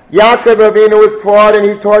 Yaakov Avinu was taught, and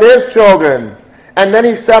he taught his children. And then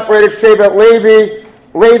he separated Shevet Levi.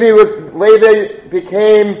 Levi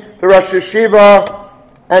became the Rosh Yeshiva,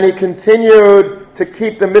 and he continued to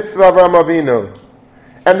keep the mitzvah of Avraham Avinu.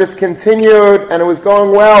 And this continued, and it was going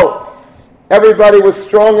well. Everybody was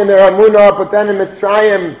strong in their Amunah, but then in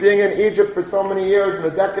Mitzrayim, being in Egypt for so many years, in the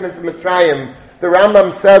decadence of Mitzrayim, the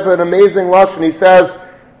Rambam says an amazing lashon. He says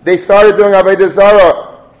they started doing Avodah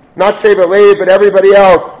Zarah, not Shevet Levi, but everybody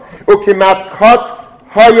else. Ukimat kat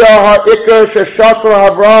haya ha'ikar sheshasar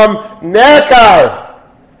Avram nekar.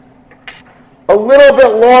 A little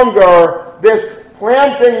bit longer, this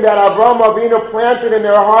planting that Avraham Avinu planted in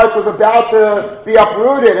their hearts was about to be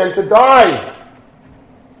uprooted and to die.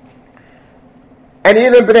 And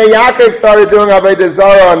even Bnei Yaakov started doing Avodah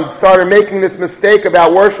Zarah and started making this mistake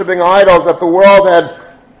about worshiping idols that the world had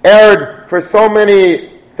erred for so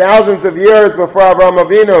many thousands of years before Avraham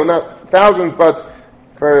Avinu, not thousands, but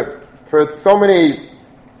for so many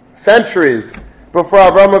centuries before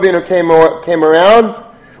Avraham Avinu came around.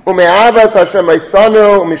 Ume'avas Hashem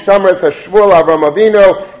Eisanu, Umishamres Hashvul Avraham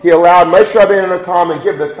Avinu. He allowed Moshe Rabbeinu to come and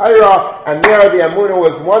give the Torah, and there the Emunah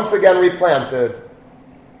was once again replanted.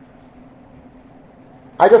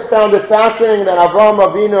 I just found it fascinating that Avraham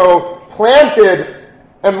Avinu planted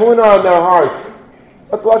Emunah in their hearts.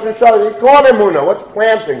 What's Lashon Shah? He taught Emunah. What's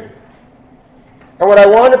planting? And what I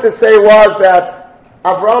wanted to say was that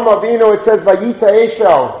Avraham Avinu, it says, Vayita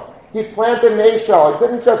Eshel. He planted an Eshel. He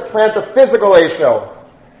didn't just plant a physical Eshel.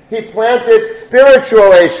 He planted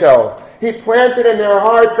spiritual Eshel. He planted in their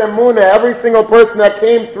hearts Emunah. Every single person that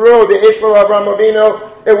came through the Eshel of Avraham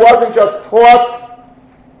Avinu, it wasn't just taught,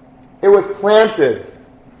 it was planted.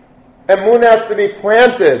 Emunah has to be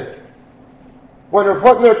planted. When Rav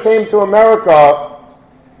Hutner came to America,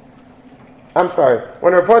 when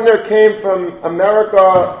Rav Hutner came from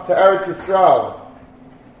America to Eretz Yisrael,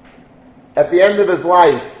 at the end of his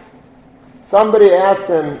life, somebody asked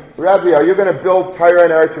him, Rebbe, are you going to build Torah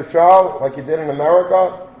in Eretz Yisrael like you did in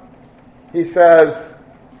America? He says,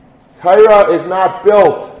 Torah is not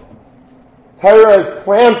built. Torah is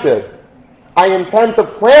planted. I intend to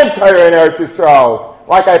plant Torah in Eretz Yisrael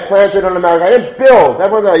like I planted in America. I didn't build.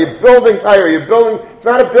 Everyone's like, you're building Torah. You're building. It's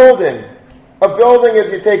not a building. A building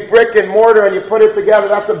is you take brick and mortar and you put it together.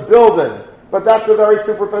 That's a building. But that's a very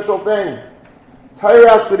superficial thing. Torah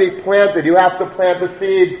has to be planted. You have to plant the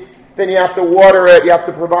seed. Then you have to water it. You have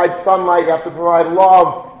to provide sunlight. You have to provide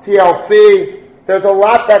love, TLC. There's a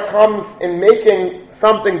lot that comes in making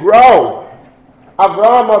something grow.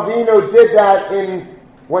 Avraham Avinu did that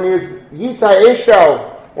when he was Yita Eshel,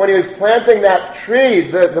 when he was planting that tree,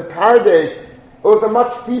 the Pardes. It was a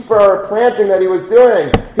much deeper planting that he was doing.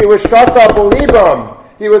 He was Shasa B'libam.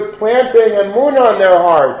 He was planting Emunah in their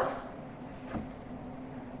hearts.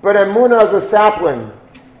 But Emunah is a sapling.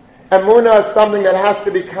 Emunah is something that has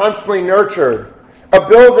to be constantly nurtured. A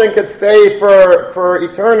building could stay for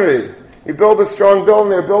eternity. You build a strong building.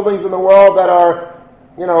 There are buildings in the world that are,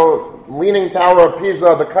 Leaning Tower of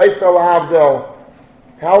Pisa, the Kaisel Havdil.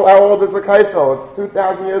 How old is the Kaisel? It's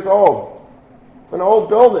 2,000 years old. It's an old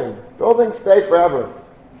building. Buildings stay forever.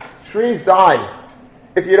 Trees die.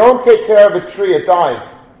 If you don't take care of a tree, it dies.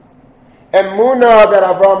 emunah that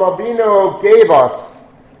Avraham Avinu gave us,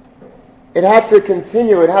 it had to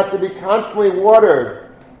continue. It had to be constantly watered.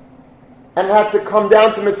 And it had to come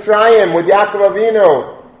down to Mitzrayim with Yaakov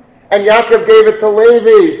Avinu. And Yaakov gave it to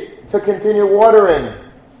Levi to continue watering.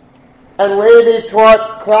 And Levi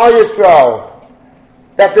taught Klal Yisrael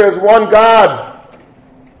that there is one God.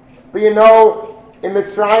 But in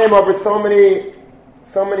Mitzrayim over so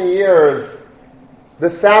many years, the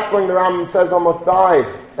sapling, the Rambam says, almost died.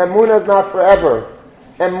 Emunah is not forever.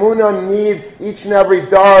 Emunah needs each and every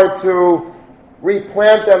dar to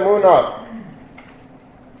replant Emunah.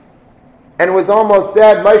 And it was almost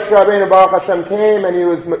dead. Moshe Rabbeinu Baruch Hashem came and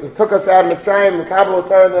he took us out of Mitzrayim, the Kabbalah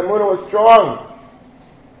Torah, the Emunah was strong.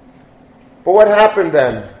 But what happened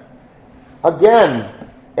then? Again,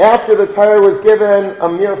 after the Torah was given, a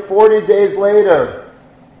mere 40 days later,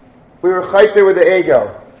 we were chayter with the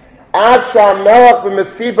Egel. Ad Sha'melach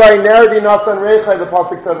b'mesibai nerdi nasan reichai, the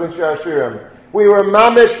pasuk says in Shir Hashirim. We were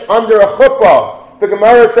mamish under a chuppah. The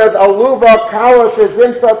Gemara says, Aluva kala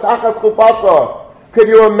shezimsa tachas chupasa. Could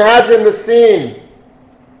you imagine the scene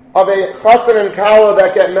of a chassan and kala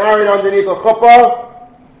that get married underneath a chuppah,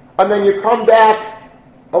 and then you come back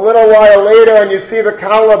a little while later and you see the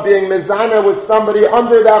kala being mizana with somebody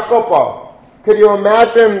under that chuppah? Could you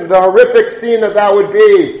imagine the horrific scene that would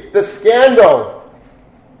be? The scandal.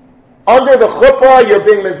 Under the chuppah, you're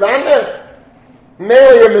being mizana.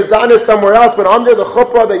 Maybe you're mizana somewhere else, but under the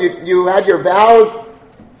chuppah that you had your vows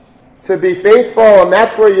to be faithful, and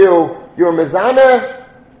that's where you were mizana.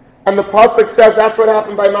 And the pasuk says that's what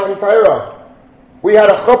happened by Matan Torah. We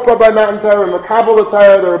had a chuppah by Matan Torah, Makabel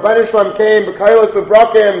Torah, the Rebbeinu Shalom came, B'kailos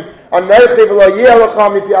Abrakim, Anerchi v'lo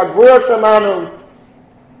yiyalecha mipi agvura shamanu.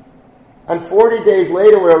 And 40 days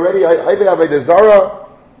later, we're already Oived Avodah Zarah,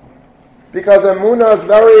 because Emunah is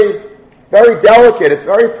very, very delicate. It's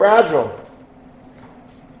very fragile.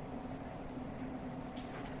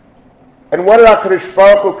 And what did HaKadosh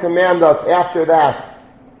Baruch Hu command us after that?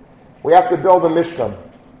 We have to build a Mishkan.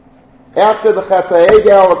 After the Chet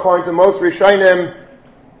HaEgel, according to most Rishonim,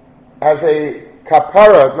 as a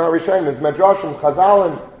kapara, it's not Rishonim, it's Medrashim,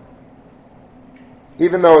 Chazalim,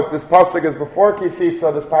 even though this pasuk is before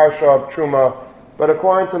Kisisa, this parasha of Truma, but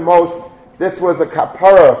according to most, this was a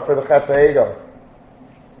kapara for the Chet HaEgel.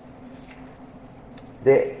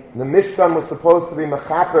 The Mishkan was supposed to be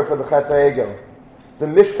mechaper for the Chet HaEgel. The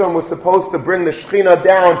Mishkan was supposed to bring the Shekhinah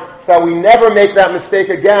down so that we never make that mistake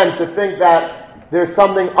again to think that there's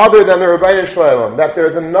something other than the Rebbeinu Shalom, that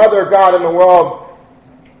there's another God in the world,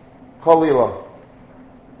 Chalila.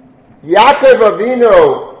 Yaakov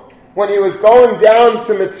Avinu, when he was going down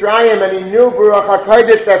to Mitzrayim and he knew Baruch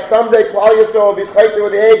HaKodesh that someday Klal Yisrael will be chayte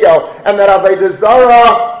with the Egel and that Avodah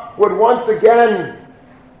Zarah would once again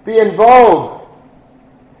be in vogue,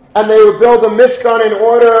 and they would build a Mishkan in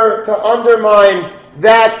order to undermine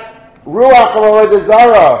that Ruach of Avodah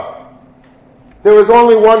Zarah. There was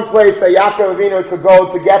only one place that Yaakov Avinu could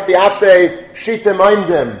go to get the Atzei Shitim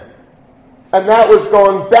Eindim, and that was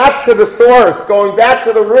going back to the source, going back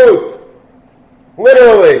to the root,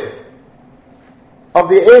 literally, of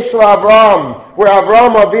the Eshel Avram, where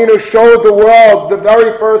Avram Avinu showed the world the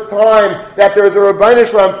very first time that there's a Rebbeinu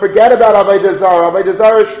Shalom. Forget about Avodah Zarah. Avodah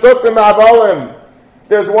Zarah is shtusim avolim.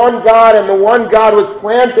 There's one God, and the one God was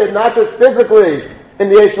planted not just physically in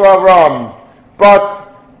the Eshel Avram, but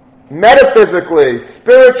metaphysically,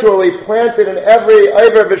 spiritually planted in every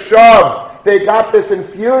Eiver V'Shav. They got this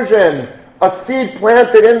infusion, a seed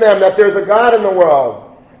planted in them that there's a God in the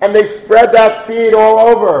world. And they spread that seed all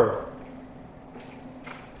over.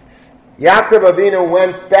 Yaakov Avinu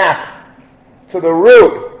went back to the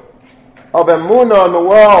root of Emunah in the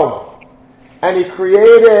world, and he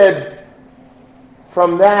created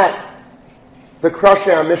from that the Krashe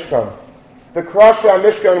HaMishkan. The Krashe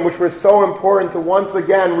HaMishkan, which was so important to once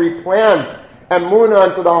again replant Emunah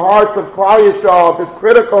into the hearts of Klal Yisrael at this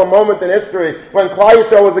critical moment in history when Klal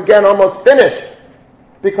Yisrael was again almost finished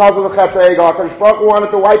because of the Chet HaEgel. HaKadosh Baruch Hu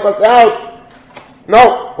wanted to wipe us out.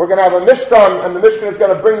 No, we're going to have a Mishkan, and the Mishkan is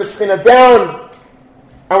going to bring the Shekhinah down,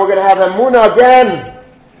 and we're going to have Emunah again.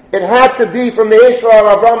 It had to be from the Eshel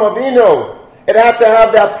of Avraham Avinu. It had to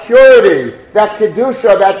have that purity, that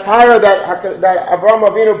Kedusha, that Torah that Avraham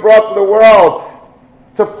Avinu brought to the world,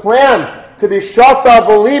 to plant, to be Shasa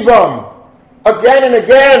B'libam, again and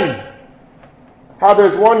again, how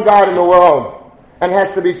there's one God in the world, and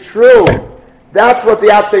has to be true. That's what the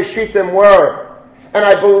Atzei Shitim were. And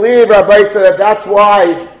I believe, Rabbi said, that that's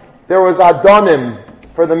why there was Adonim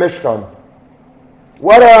for the Mishkan.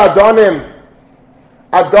 What are Adonim?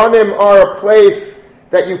 Adonim are a place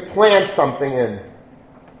that you plant something in.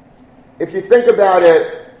 If you think about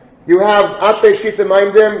it, You have Atzei Shitim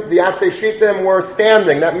Aimdim. The Atzei Shitim were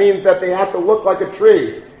standing. That means that they had to look like a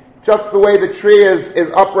tree. Just the way the tree is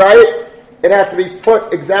upright, it had to be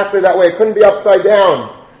put exactly that way. It couldn't be upside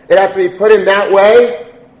down. It had to be put in that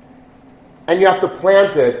way, and you have to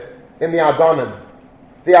plant it in the Adonim.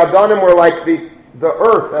 The Adonim were like the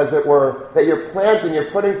earth, as it were, that you're planting,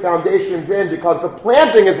 you're putting foundations in, because the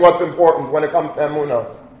planting is what's important when it comes to Emunah.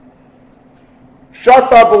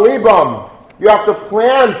 Shasa B'libam. You have to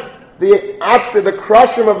plant the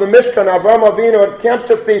crushim of the Mishkan, Avraham Avinu. It can't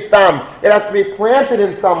just be stam. It has to be planted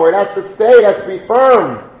in somewhere. It has to stay. It has to be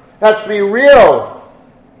firm. It has to be real.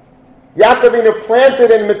 Yaakov Avinu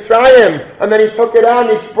planted in Mitzrayim, and then he took it out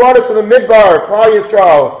and he brought it to the Midbar, Klal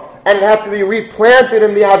Yisrael, and it had to be replanted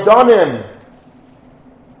in the Adonim.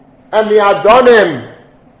 And the Adonim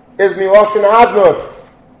is Miloshin Adnus.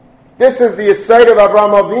 This is the Yesod of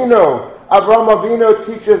Avraham Avinu. Avraham Avinu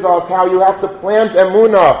teaches us how you have to plant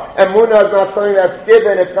Emunah. Emunah is not something that's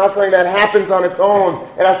given. It's not something that happens on its own.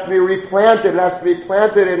 It has to be replanted. It has to be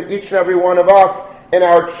planted in each and every one of us, in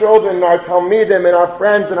our children, in our Talmidim, in our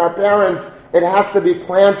friends, in our parents. It has to be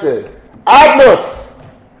planted. Adnus,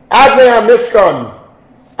 Adnei HaMishkan,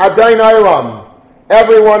 Adain Olam.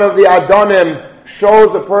 Every one of the Adonim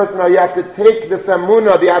shows a person how you have to take this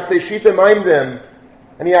Emunah, the Atzei Shitim Aimdim,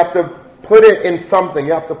 and you have to put it in something.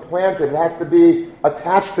 You have to plant it. It has to be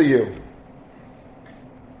attached to you.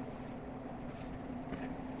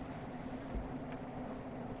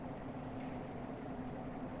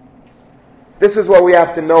 This is what we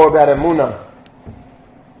have to know about Emunah.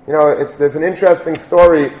 You know, there's an interesting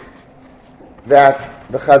story that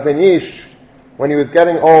the Chazon Ish, when he was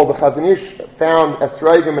getting old, the Chazon Ish found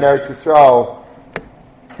Esrogim in Eretz Yisrael.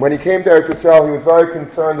 When he came to Eretz Yisrael, he was very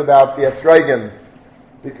concerned about the Esrogim,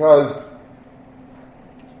 because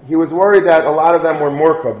he was worried that a lot of them were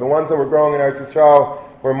murkav. The ones that were growing in Eretz Yisrael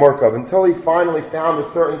were murkav. Until he finally found a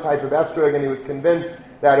certain type of esrog, and he was convinced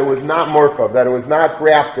that it was not murkav, that it was not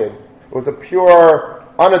grafted. It was a pure,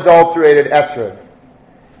 unadulterated esrog.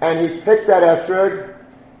 And he picked that esrog,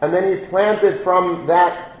 and then he planted from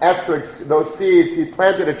that esrog, those seeds, he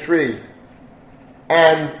planted a tree.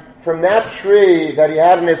 And from that tree that he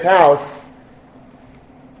had in his house,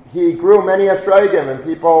 he grew many esrogim, and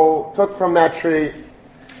people took from that tree.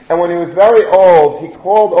 And when he was very old, he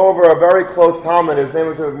called over a very close Talmud. His name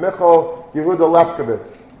was Michal Yehuda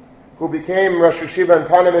Lefkovitz, who became Rosh Yeshiva in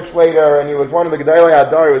Panovich later, and he was one of the Gedolei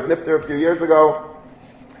Hadar. He was nifter a few years ago.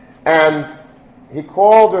 And he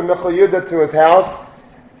called Michal Yehuda to his house,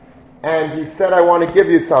 and he said, I want to give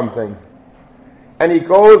you something. And he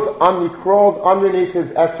crawls underneath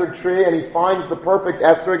his esrog tree, and he finds the perfect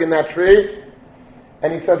esrog in that tree.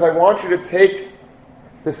 And he says, I want you to take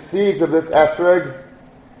the seeds of this esrog,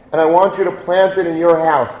 and I want you to plant it in your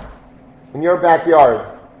house, in your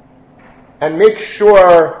backyard. And make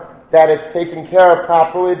sure that it's taken care of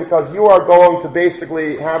properly, because you are going to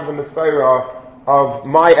basically have the Messiah of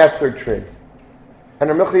my esrog tree. And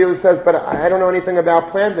Michal Yehuda says, but I don't know anything about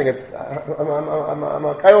planting. I'm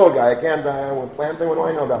a Kail guy. I can't, with planting, what do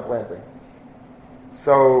I know about planting?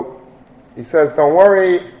 So he says, don't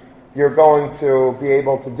worry, you're going to be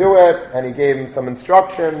able to do it. And he gave him some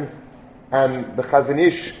instructions. And the Chazon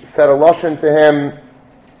Ish said a lashon to him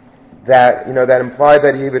that, that implied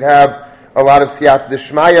that he would have a lot of siyat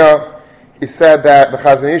d'shmaya. He said that the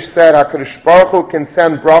Chazon Ish said, HaKadosh Baruch Hu can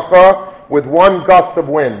send bracha with one gust of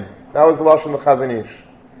wind. That was the lashon of the Chazon Ish.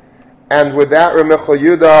 And with that, Michal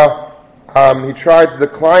Yehuda, he tried to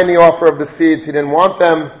decline the offer of the seeds. He didn't want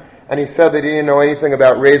them, and he said that he didn't know anything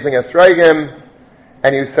about raising esrogim.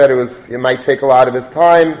 And he said it might take a lot of his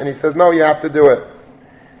time. And he says, no, you have to do it.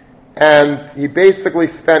 And he basically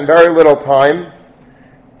spent very little time,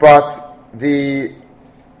 but the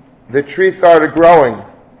tree started growing.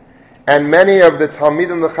 And many of the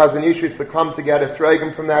Talmidim, the Chazon Ish, used to come to get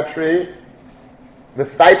esrogim from that tree. The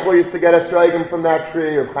Steipler used to get esrogim from that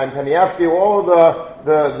tree, or Chaim Kanievsky. All of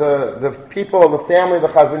the people of the family of the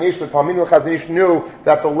Chazon Ish, the Talmidim of the Chazon Ish, knew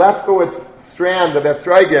that the Lefkowitz strand of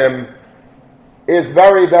esrogim is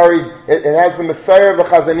very, very, it has the Messiah of the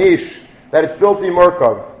Chazon Ish, that it's built in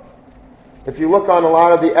Murkov. If you look on a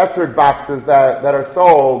lot of the esrog boxes that are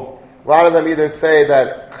sold, a lot of them either say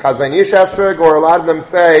that Chazon Ish esrog, or a lot of them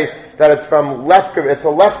say that it's from Lefkovitz. It's a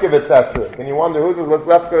Lefkovitz esrog. And you wonder, who's this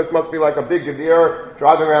Lefkovitz? Must be like a big Gevir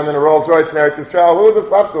driving around in a Rolls Royce in Eretz Yisrael. Who is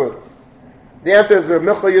this Lefkovitz? The answer is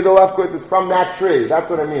Michal Yehuda Lefkovitz. It's from that tree. That's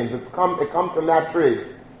what it means. It comes from that tree.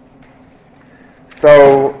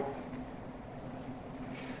 So,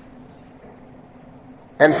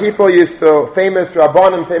 and people famous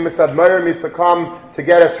Rabbanim, famous Admirim used to come to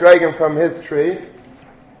get esrogim from his tree.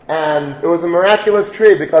 And it was a miraculous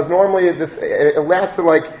tree because normally it lasted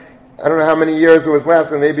like, I don't know how many years it was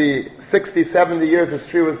lasting, maybe 60, 70 years this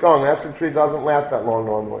tree was going. That tree doesn't last that long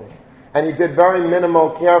normally. And he did very minimal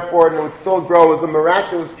care for it and it would still grow. It was a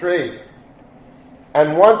miraculous tree.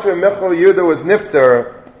 And once Reb Michal Yehuda was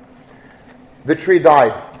nifter, the tree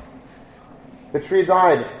died. The tree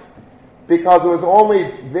died because it was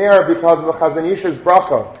only there because of the Chazon Ish's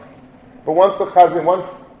bracha. But once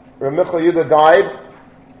Reb Michal Yehuda died,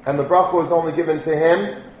 and the bracha was only given to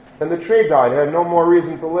him, then the tree died. It had no more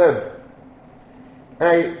reason to live. And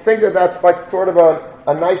I think that's like sort of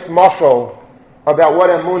a nice mashal about what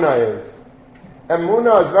emunah is.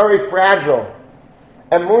 Emunah is very fragile.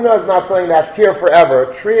 Emunah is not something that's here forever.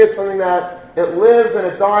 A tree is something that it lives and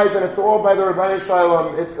it dies, and it's all by the Rebbeinu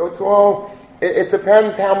Shalom. It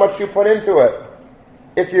depends how much you put into it.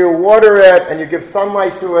 If you water it and you give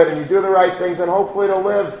sunlight to it and you do the right things, then hopefully it'll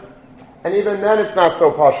live. And even then it's not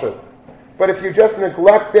so pashut. But if you just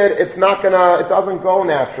neglect it, it doesn't go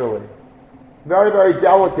naturally. Very, very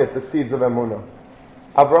delicate, the seeds of emunah.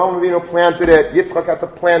 Avraham Avinu planted it, Yitzchak had to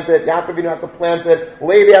plant it, Yaakov Avinu had to plant it,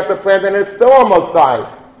 Levi had to plant it, and it still almost died.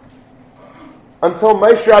 Until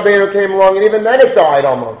Moshe Rabbeinu came along, and even then it died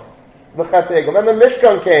almost. The Chet Egel. Then the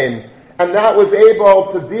Mishkan came, and that was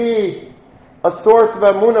able to be a source of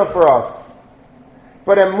emunah for us.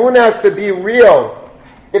 But emunah has to be real.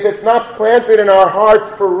 If it's not planted in our hearts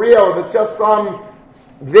for real, if it's just some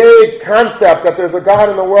vague concept that there's a God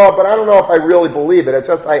in the world, but I don't know if I really believe it. It's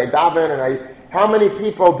just I daven and how many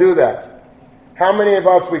people do that? How many of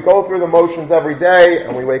us, we go through the motions every day,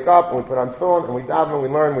 and we wake up, and we put on tefillin, and we daven, and we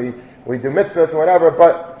learn, we do mitzvahs and whatever,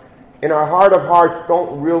 but in our heart of hearts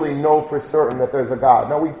don't really know for certain that there's a God.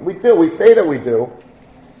 Now we do, we say that we do,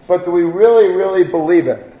 but do we really, really believe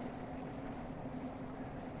it?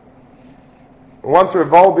 Once Rav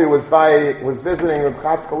Wolbe was visiting Reb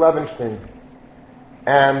Chatzkel Levenstein,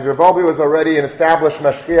 and Rav Wolbe was already an established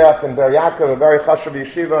mashgiach in Ber Yaakov, a very chashuv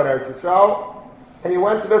yeshiva in Eretz Yisrael, and he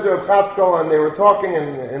went to visit Reb Chatzkel, and they were talking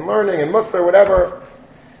and learning and Musar, whatever,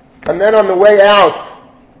 and then on the way out,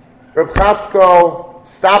 Reb Chatzkel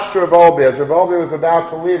stops Rav Wolbe. As Rav Wolbe was about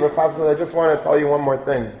to leave, Reb Chatzkel said, I just want to tell you one more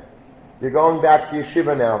thing. You're going back to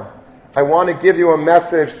yeshiva now. I want to give you a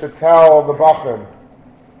message to tell the bachrim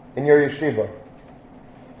in your yeshiva.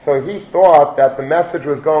 So he thought that the message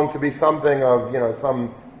was going to be something of,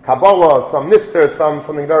 some Kabbalah, some Nister,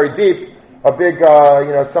 something very deep, a big,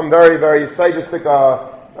 some very, very sadistic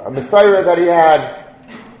Messiah that he had.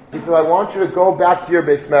 He said, I want you to go back to your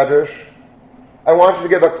Beis Medrash. I want you to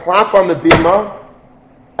give a clap on the bima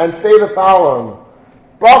and say the following.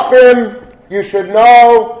 Bachrim, you should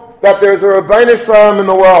know that there's a Rebbeinu Shalom in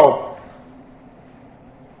the world.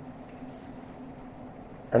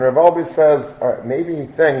 And Rav Wolbe says, maybe he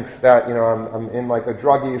thinks that I'm in like a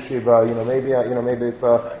druggy yeshiva. Maybe it's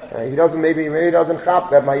he doesn't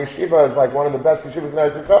chop that my yeshiva is like one of the best yeshivas in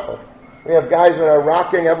Eretz Yisrael. We have guys that are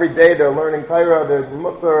rocking every day. They're learning Torah, they're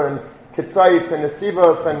Musar and Kitzais and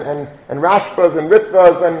Nesivos and Rashbas and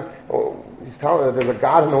Ritvas and he's telling that there's a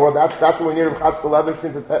God in the world. That's what we need Reb Chatzkel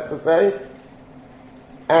Levenstein to say.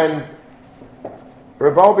 And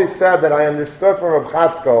Rav Wolbe said that I understood from Reb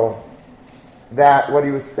Chatzkel that what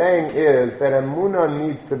he was saying is that emunah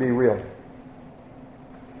needs to be real.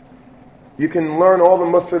 You can learn all the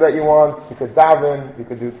Musar that you want. You could daven, you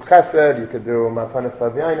could do chesed, you could do matanas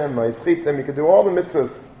avyanim, ma'ischitim, you could do all the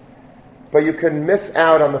mitzvahs. But you can miss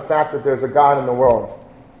out on the fact that there's a God in the world.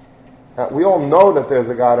 We all know that there's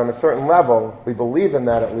a God on a certain level. We believe in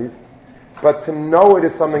that at least. But to know it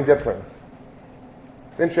is something different.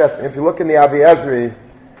 It's interesting. If you look in the Avi Ezri,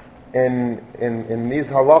 in these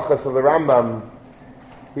halachas of the Rambam,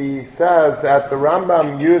 he says that the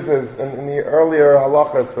Rambam uses, in the earlier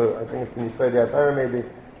halachas, I think it's in Yisrael Torah maybe,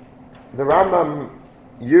 the Rambam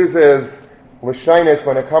uses l'shainis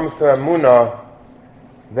when it comes to emunah,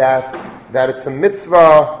 that it's a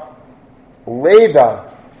mitzvah leda,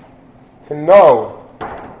 to know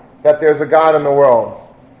that there's a God in the world.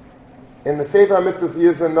 In the Sefer HaMitzvahs he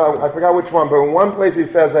uses, I forgot which one, but in one place he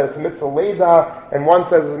says that it's a mitzvah leda, and one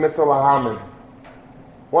says it's a mitzvah lahamin.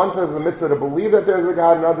 One says it's a mitzvah to believe that there's a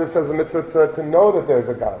God, another says a mitzvah to know that there's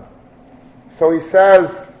a God. So he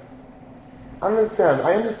says, I understand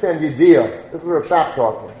Yediyah. This is Rav Shach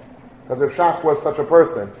talking, because Rav Shach was such a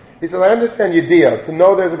person. He says, I understand Yediyah, to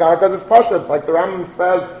know there's a God, because it's pashut, like the Rambam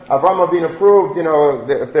says, Avram Avinu approved,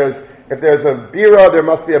 if there's a bira, there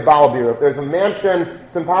must be a Baal bira. If there's a mansion,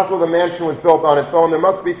 it's impossible the mansion was built on its own. There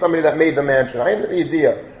must be somebody that made the mansion. I have the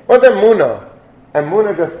idea. What's emunah?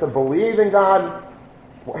 Emunah just to believe in God?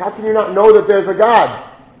 How can you not know that there's a God?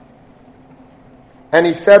 And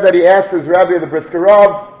he said that he asked his Rabbi, the Brisker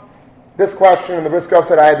Rav, this question, and the Briskov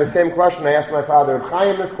said, I had the same question. I asked my father, Reb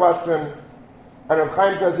Chaim, this question, and Reb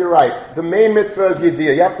Chaim says, you're right. The main mitzvah is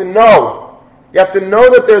Yediyah. You have to know. You have to know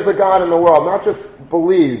that there's a God in the world, not just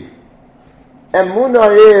believe. And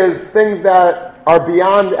Emunah is things that are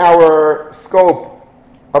beyond our scope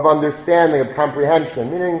of understanding, of comprehension.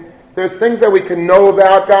 Meaning, there's things that we can know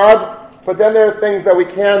about God, but then there are things that we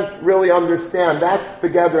can't really understand. That's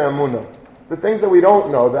together Emunah. The things that we don't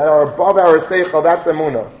know, that are above our seichel, that's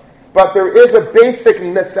Emunah. But there is a basic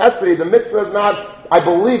necessity. The mitzvah is not, I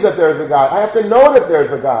believe that there's a God. I have to know that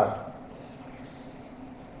there's a God.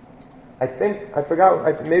 I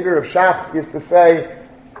forgot, maybe Rav Shach used to say,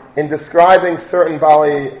 in describing certain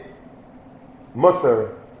Bali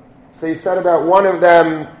Musar, so he said about one of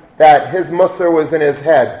them that his Musar was in his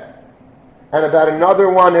head, and about another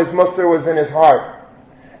one his Musar was in his heart,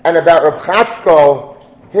 and about Reb Chatzkel,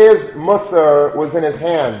 his Musar was in his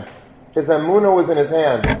hands. His Emunah was in his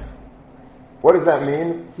hands. What does that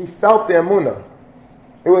mean? He felt the Emunah.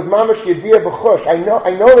 It was Mamash Yediyah B'chush. I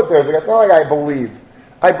know that there's a God. It's not like I believe.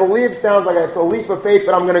 I believe sounds like it's a leap of faith,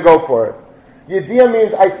 but I'm going to go for it. Yediyah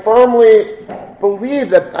means I firmly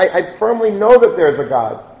believe that, I firmly know that there's a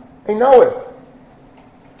God. I know it.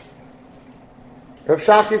 Rav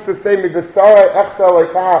Shach used to say,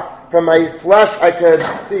 from my flesh I could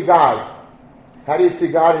see God. How do you see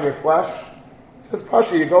God in your flesh? It says,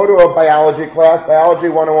 Pasha, you go to a biology class, biology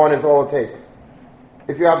 101 is all it takes.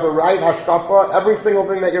 If you have the right hashkafa, every single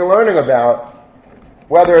thing that you're learning about,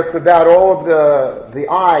 whether it's about all of the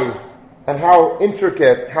eye and how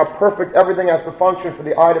intricate, how perfect everything has to function for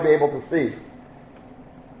the eye to be able to see.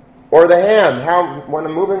 Or the hand, when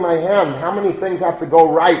I'm moving my hand, how many things have to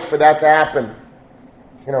go right for that to happen?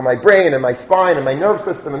 You know, my brain and my spine and my nerve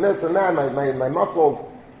system and this and that, my muscles.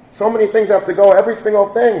 So many things have to go, every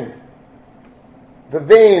single thing. The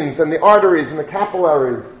veins and the arteries and the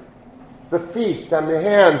capillaries, the feet and the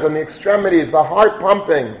hands and the extremities, the heart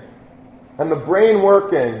pumping, and the brain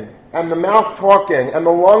working, and the mouth talking, and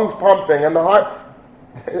the lungs pumping, and the heart.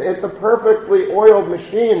 It's a perfectly oiled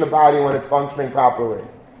machine, the body, when it's functioning properly.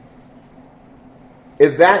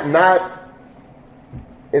 Is that not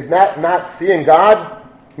seeing God?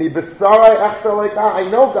 I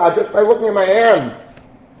know God just by looking at my hands.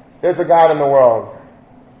 There's a God in the world.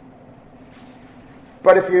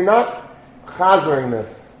 But if you're not chazering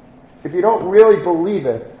this, if you don't really believe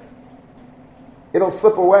it, it'll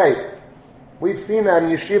slip away. We've seen that in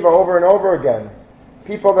yeshiva over and over again.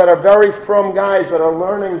 People that are very frum guys that are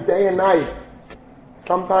learning day and night.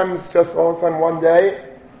 Sometimes just all of a sudden one day,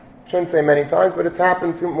 shouldn't say many times, but it's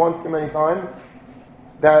happened once too many times,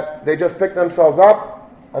 that they just pick themselves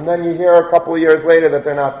up, and then you hear a couple of years later that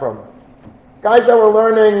they're not frum. Guys that were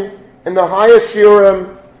learning in the highest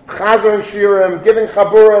shiurim, chazering shiurim, giving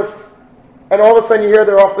chaburas, and all of a sudden you hear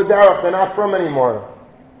they're off the derech, they're not frum anymore.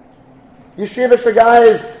 Yeshivish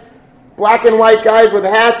guys, black and white guys with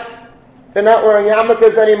hats, they're not wearing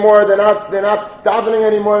yarmulkes anymore, they're not davening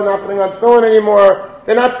anymore, they're not putting on tefillin anymore,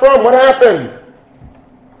 they're not frum. What happened?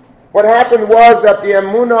 What happened was that the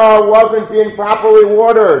emunah wasn't being properly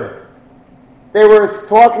watered. They were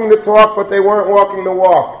talking the talk, but they weren't walking the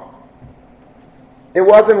walk. It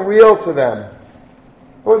wasn't real to them.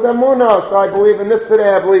 It was emunah, so I believe in this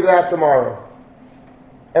today, I believe that tomorrow.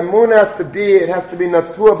 Emunah has to be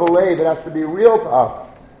natua b'leiv, it has to be real to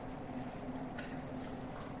us.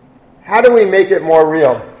 How do we make it more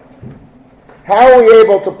real? How are we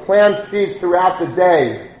able to plant seeds throughout the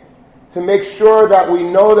day to make sure that we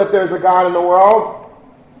know that there's a God in the world?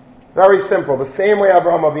 Very simple, the same way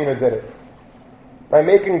Avraham Avinu did it. By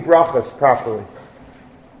making brachas properly.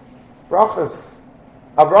 Brachas.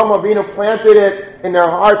 Avraham Avinu planted it in their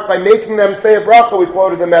hearts by making them say a bracha. We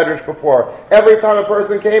quoted the Medrash before. Every time a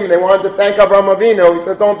person came and they wanted to thank Avraham Avinu, he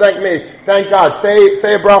said, don't thank me, thank God. Say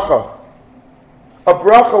a bracha. A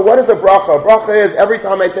bracha, what is a bracha? A bracha is every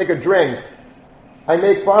time I take a drink, I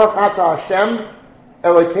make Baruch Ata Hashem,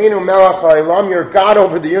 Elokeinu Melech HaOlam, your God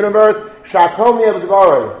over the universe, Shakol Mi'av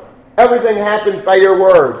Dvarei. Everything happens by your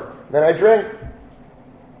word. Then I drink.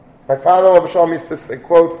 My father, Rabbi Shalom, used to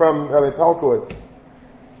quote from Rabbi Pelkowitz,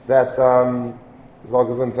 that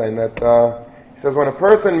he says when a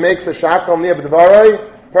person makes a shakal mi'av dvarei,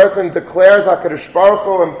 person declares HaKadosh Baruch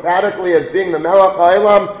Hu emphatically as being the Melech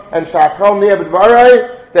HaOlam and shakal mi'av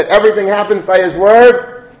dvarei, that everything happens by his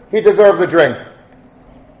word, he deserves a drink.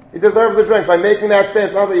 He deserves a drink. By making that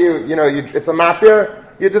stance, it's not that it's a matir,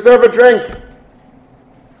 you deserve a drink.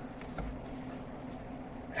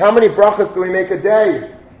 How many brachas do we make a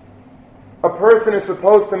day? A person is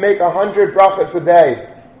supposed to make 100 brachas a day.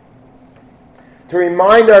 To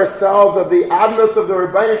remind ourselves of the adness of the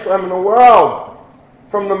Rebbeinu Shalom in the world.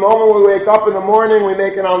 From the moment we wake up in the morning, we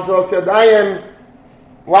make an Amtos Yadayim.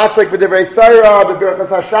 Last week, B'divrei Saira, B'birchas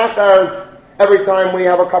HaShachars. Every time we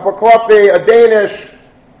have a cup of coffee, a Danish.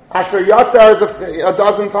 Asher Yatzar is a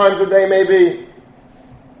dozen times a day, maybe.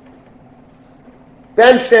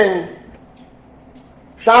 Benching.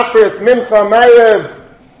 Shachris, Mincha, Maariv.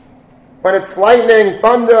 When it's lightning,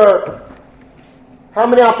 thunder. How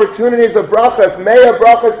many opportunities of brachas, Meya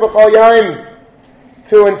brachas b'chol yaim,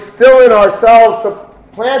 to instill in ourselves, to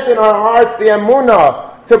plant in our hearts the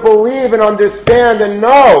emunah, to believe and understand and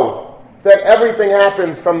know that everything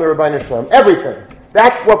happens from the Rebbeinu Shalom. Everything.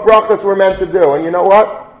 That's what brachas were meant to do. And you know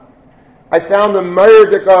what? I found the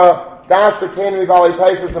Merdika Das Sekeni Valley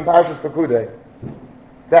Taisus in Parshas Pekudei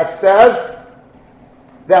that says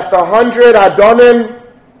that the 100 Adonim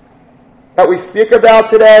that we speak about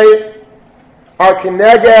today are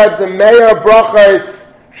Keneged the Meya brachas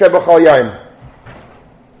shebechol yaim.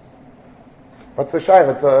 What's the shaykh?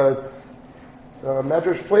 It's a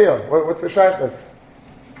Medrash Pliyah. What's the shaykhs?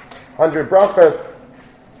 100 brachas,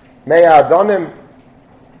 Meya Adonim.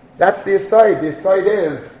 That's the aside. The aside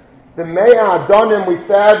is the Meya Adonim, we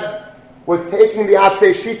said, was taking the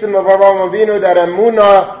Atzei Shitim of Avraham Avinu, that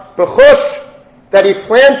Emunah B'chush that he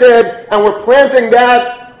planted, and we're planting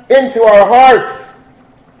that into our hearts.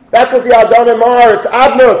 That's what the Adonim are. It's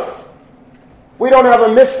Adnos. We don't have a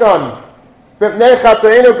Mishkan. We don't have a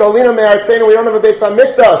Beis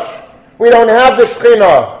HaMikdash. We don't have the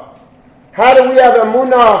Shechina. How do we have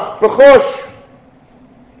Emunah B'chush?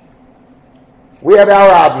 We have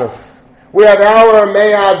our Adnos. We have our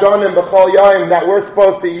Meya Adonim B'chol Yaim that we're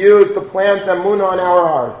supposed to use to plant Emunah in our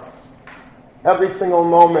hearts. Every single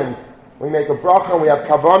moment we make a bracha and we have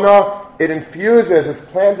kavanah, it infuses, it's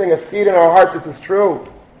planting a seed in our heart. This is true.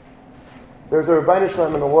 There's a Rebbeinu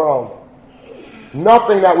Shalom in the world.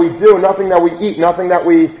 Nothing that we do, nothing that we eat, nothing that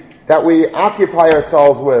we occupy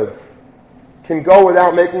ourselves with can go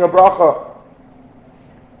without making a bracha.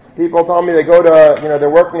 People tell me they go to, they're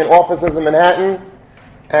working in offices in Manhattan,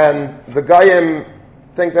 and the Goyim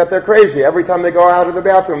think that they're crazy. Every time they go out of the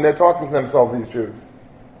bathroom, they're talking to themselves, these Jews.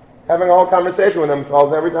 Having a whole conversation with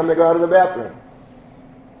themselves every time they go out of the bathroom.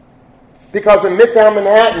 Because in Midtown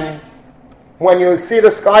Manhattan, when you see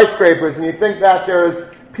the skyscrapers and you think that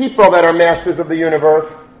there's people that are masters of the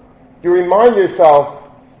universe, you remind yourself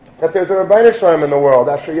that there's a Rebbeinu Shalom in the world.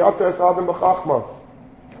 Asher Yatzar es Adam b'chachma.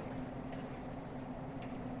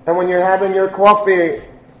 And when you're having your coffee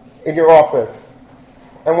in your office,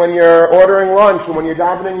 and when you're ordering lunch, and when you're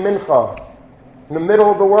davening mincha, in the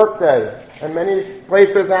middle of the workday, and many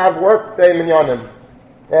places have workday minyanim.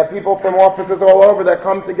 They have people from offices all over that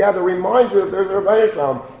come together, reminds you that there's a Rebbeinu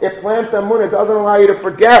Shalom. It plants emunah. It doesn't allow you to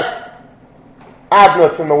forget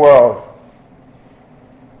Adnos in the world.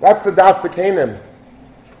 That's the Das Sekanim.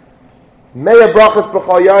 Meya brachas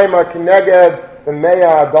b'chol yaim are keneged the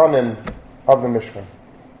Meya Adonim of the Mishkan.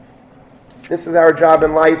 This is our job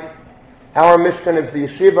in life. Our Mishkan is the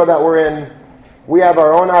yeshiva that we're in. We have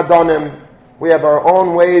our own Adonim. We have our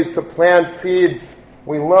own ways to plant seeds.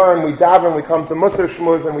 We learn, we daven, we come to Musar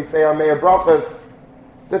Shmuz, and we say our Meya brachas.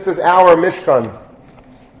 This is our Mishkan.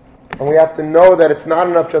 And we have to know that it's not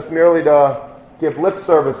enough just merely to give lip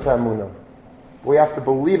service to Emunah. We have to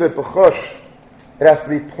believe it b'chush. It has to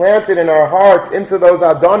be planted in our hearts into those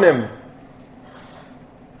Adonim.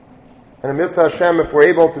 And in Mitzvah Hashem, if we're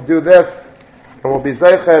able to do this, and we'll be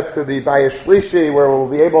zeichet to the Bayis Shlishi, where we'll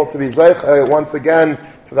be able to be zeichet once again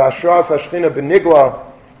to the Ashras Hashchina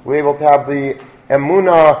B'nigla, we're able to have the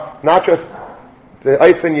Emunah, not just the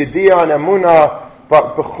Eifen Yediyah and Emunah,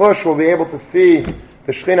 but b'chush we'll be able to see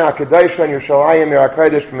the Shechina HaKadosh and Yerushalayim Yer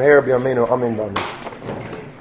HaKadosh from here b'yameinu. Amen.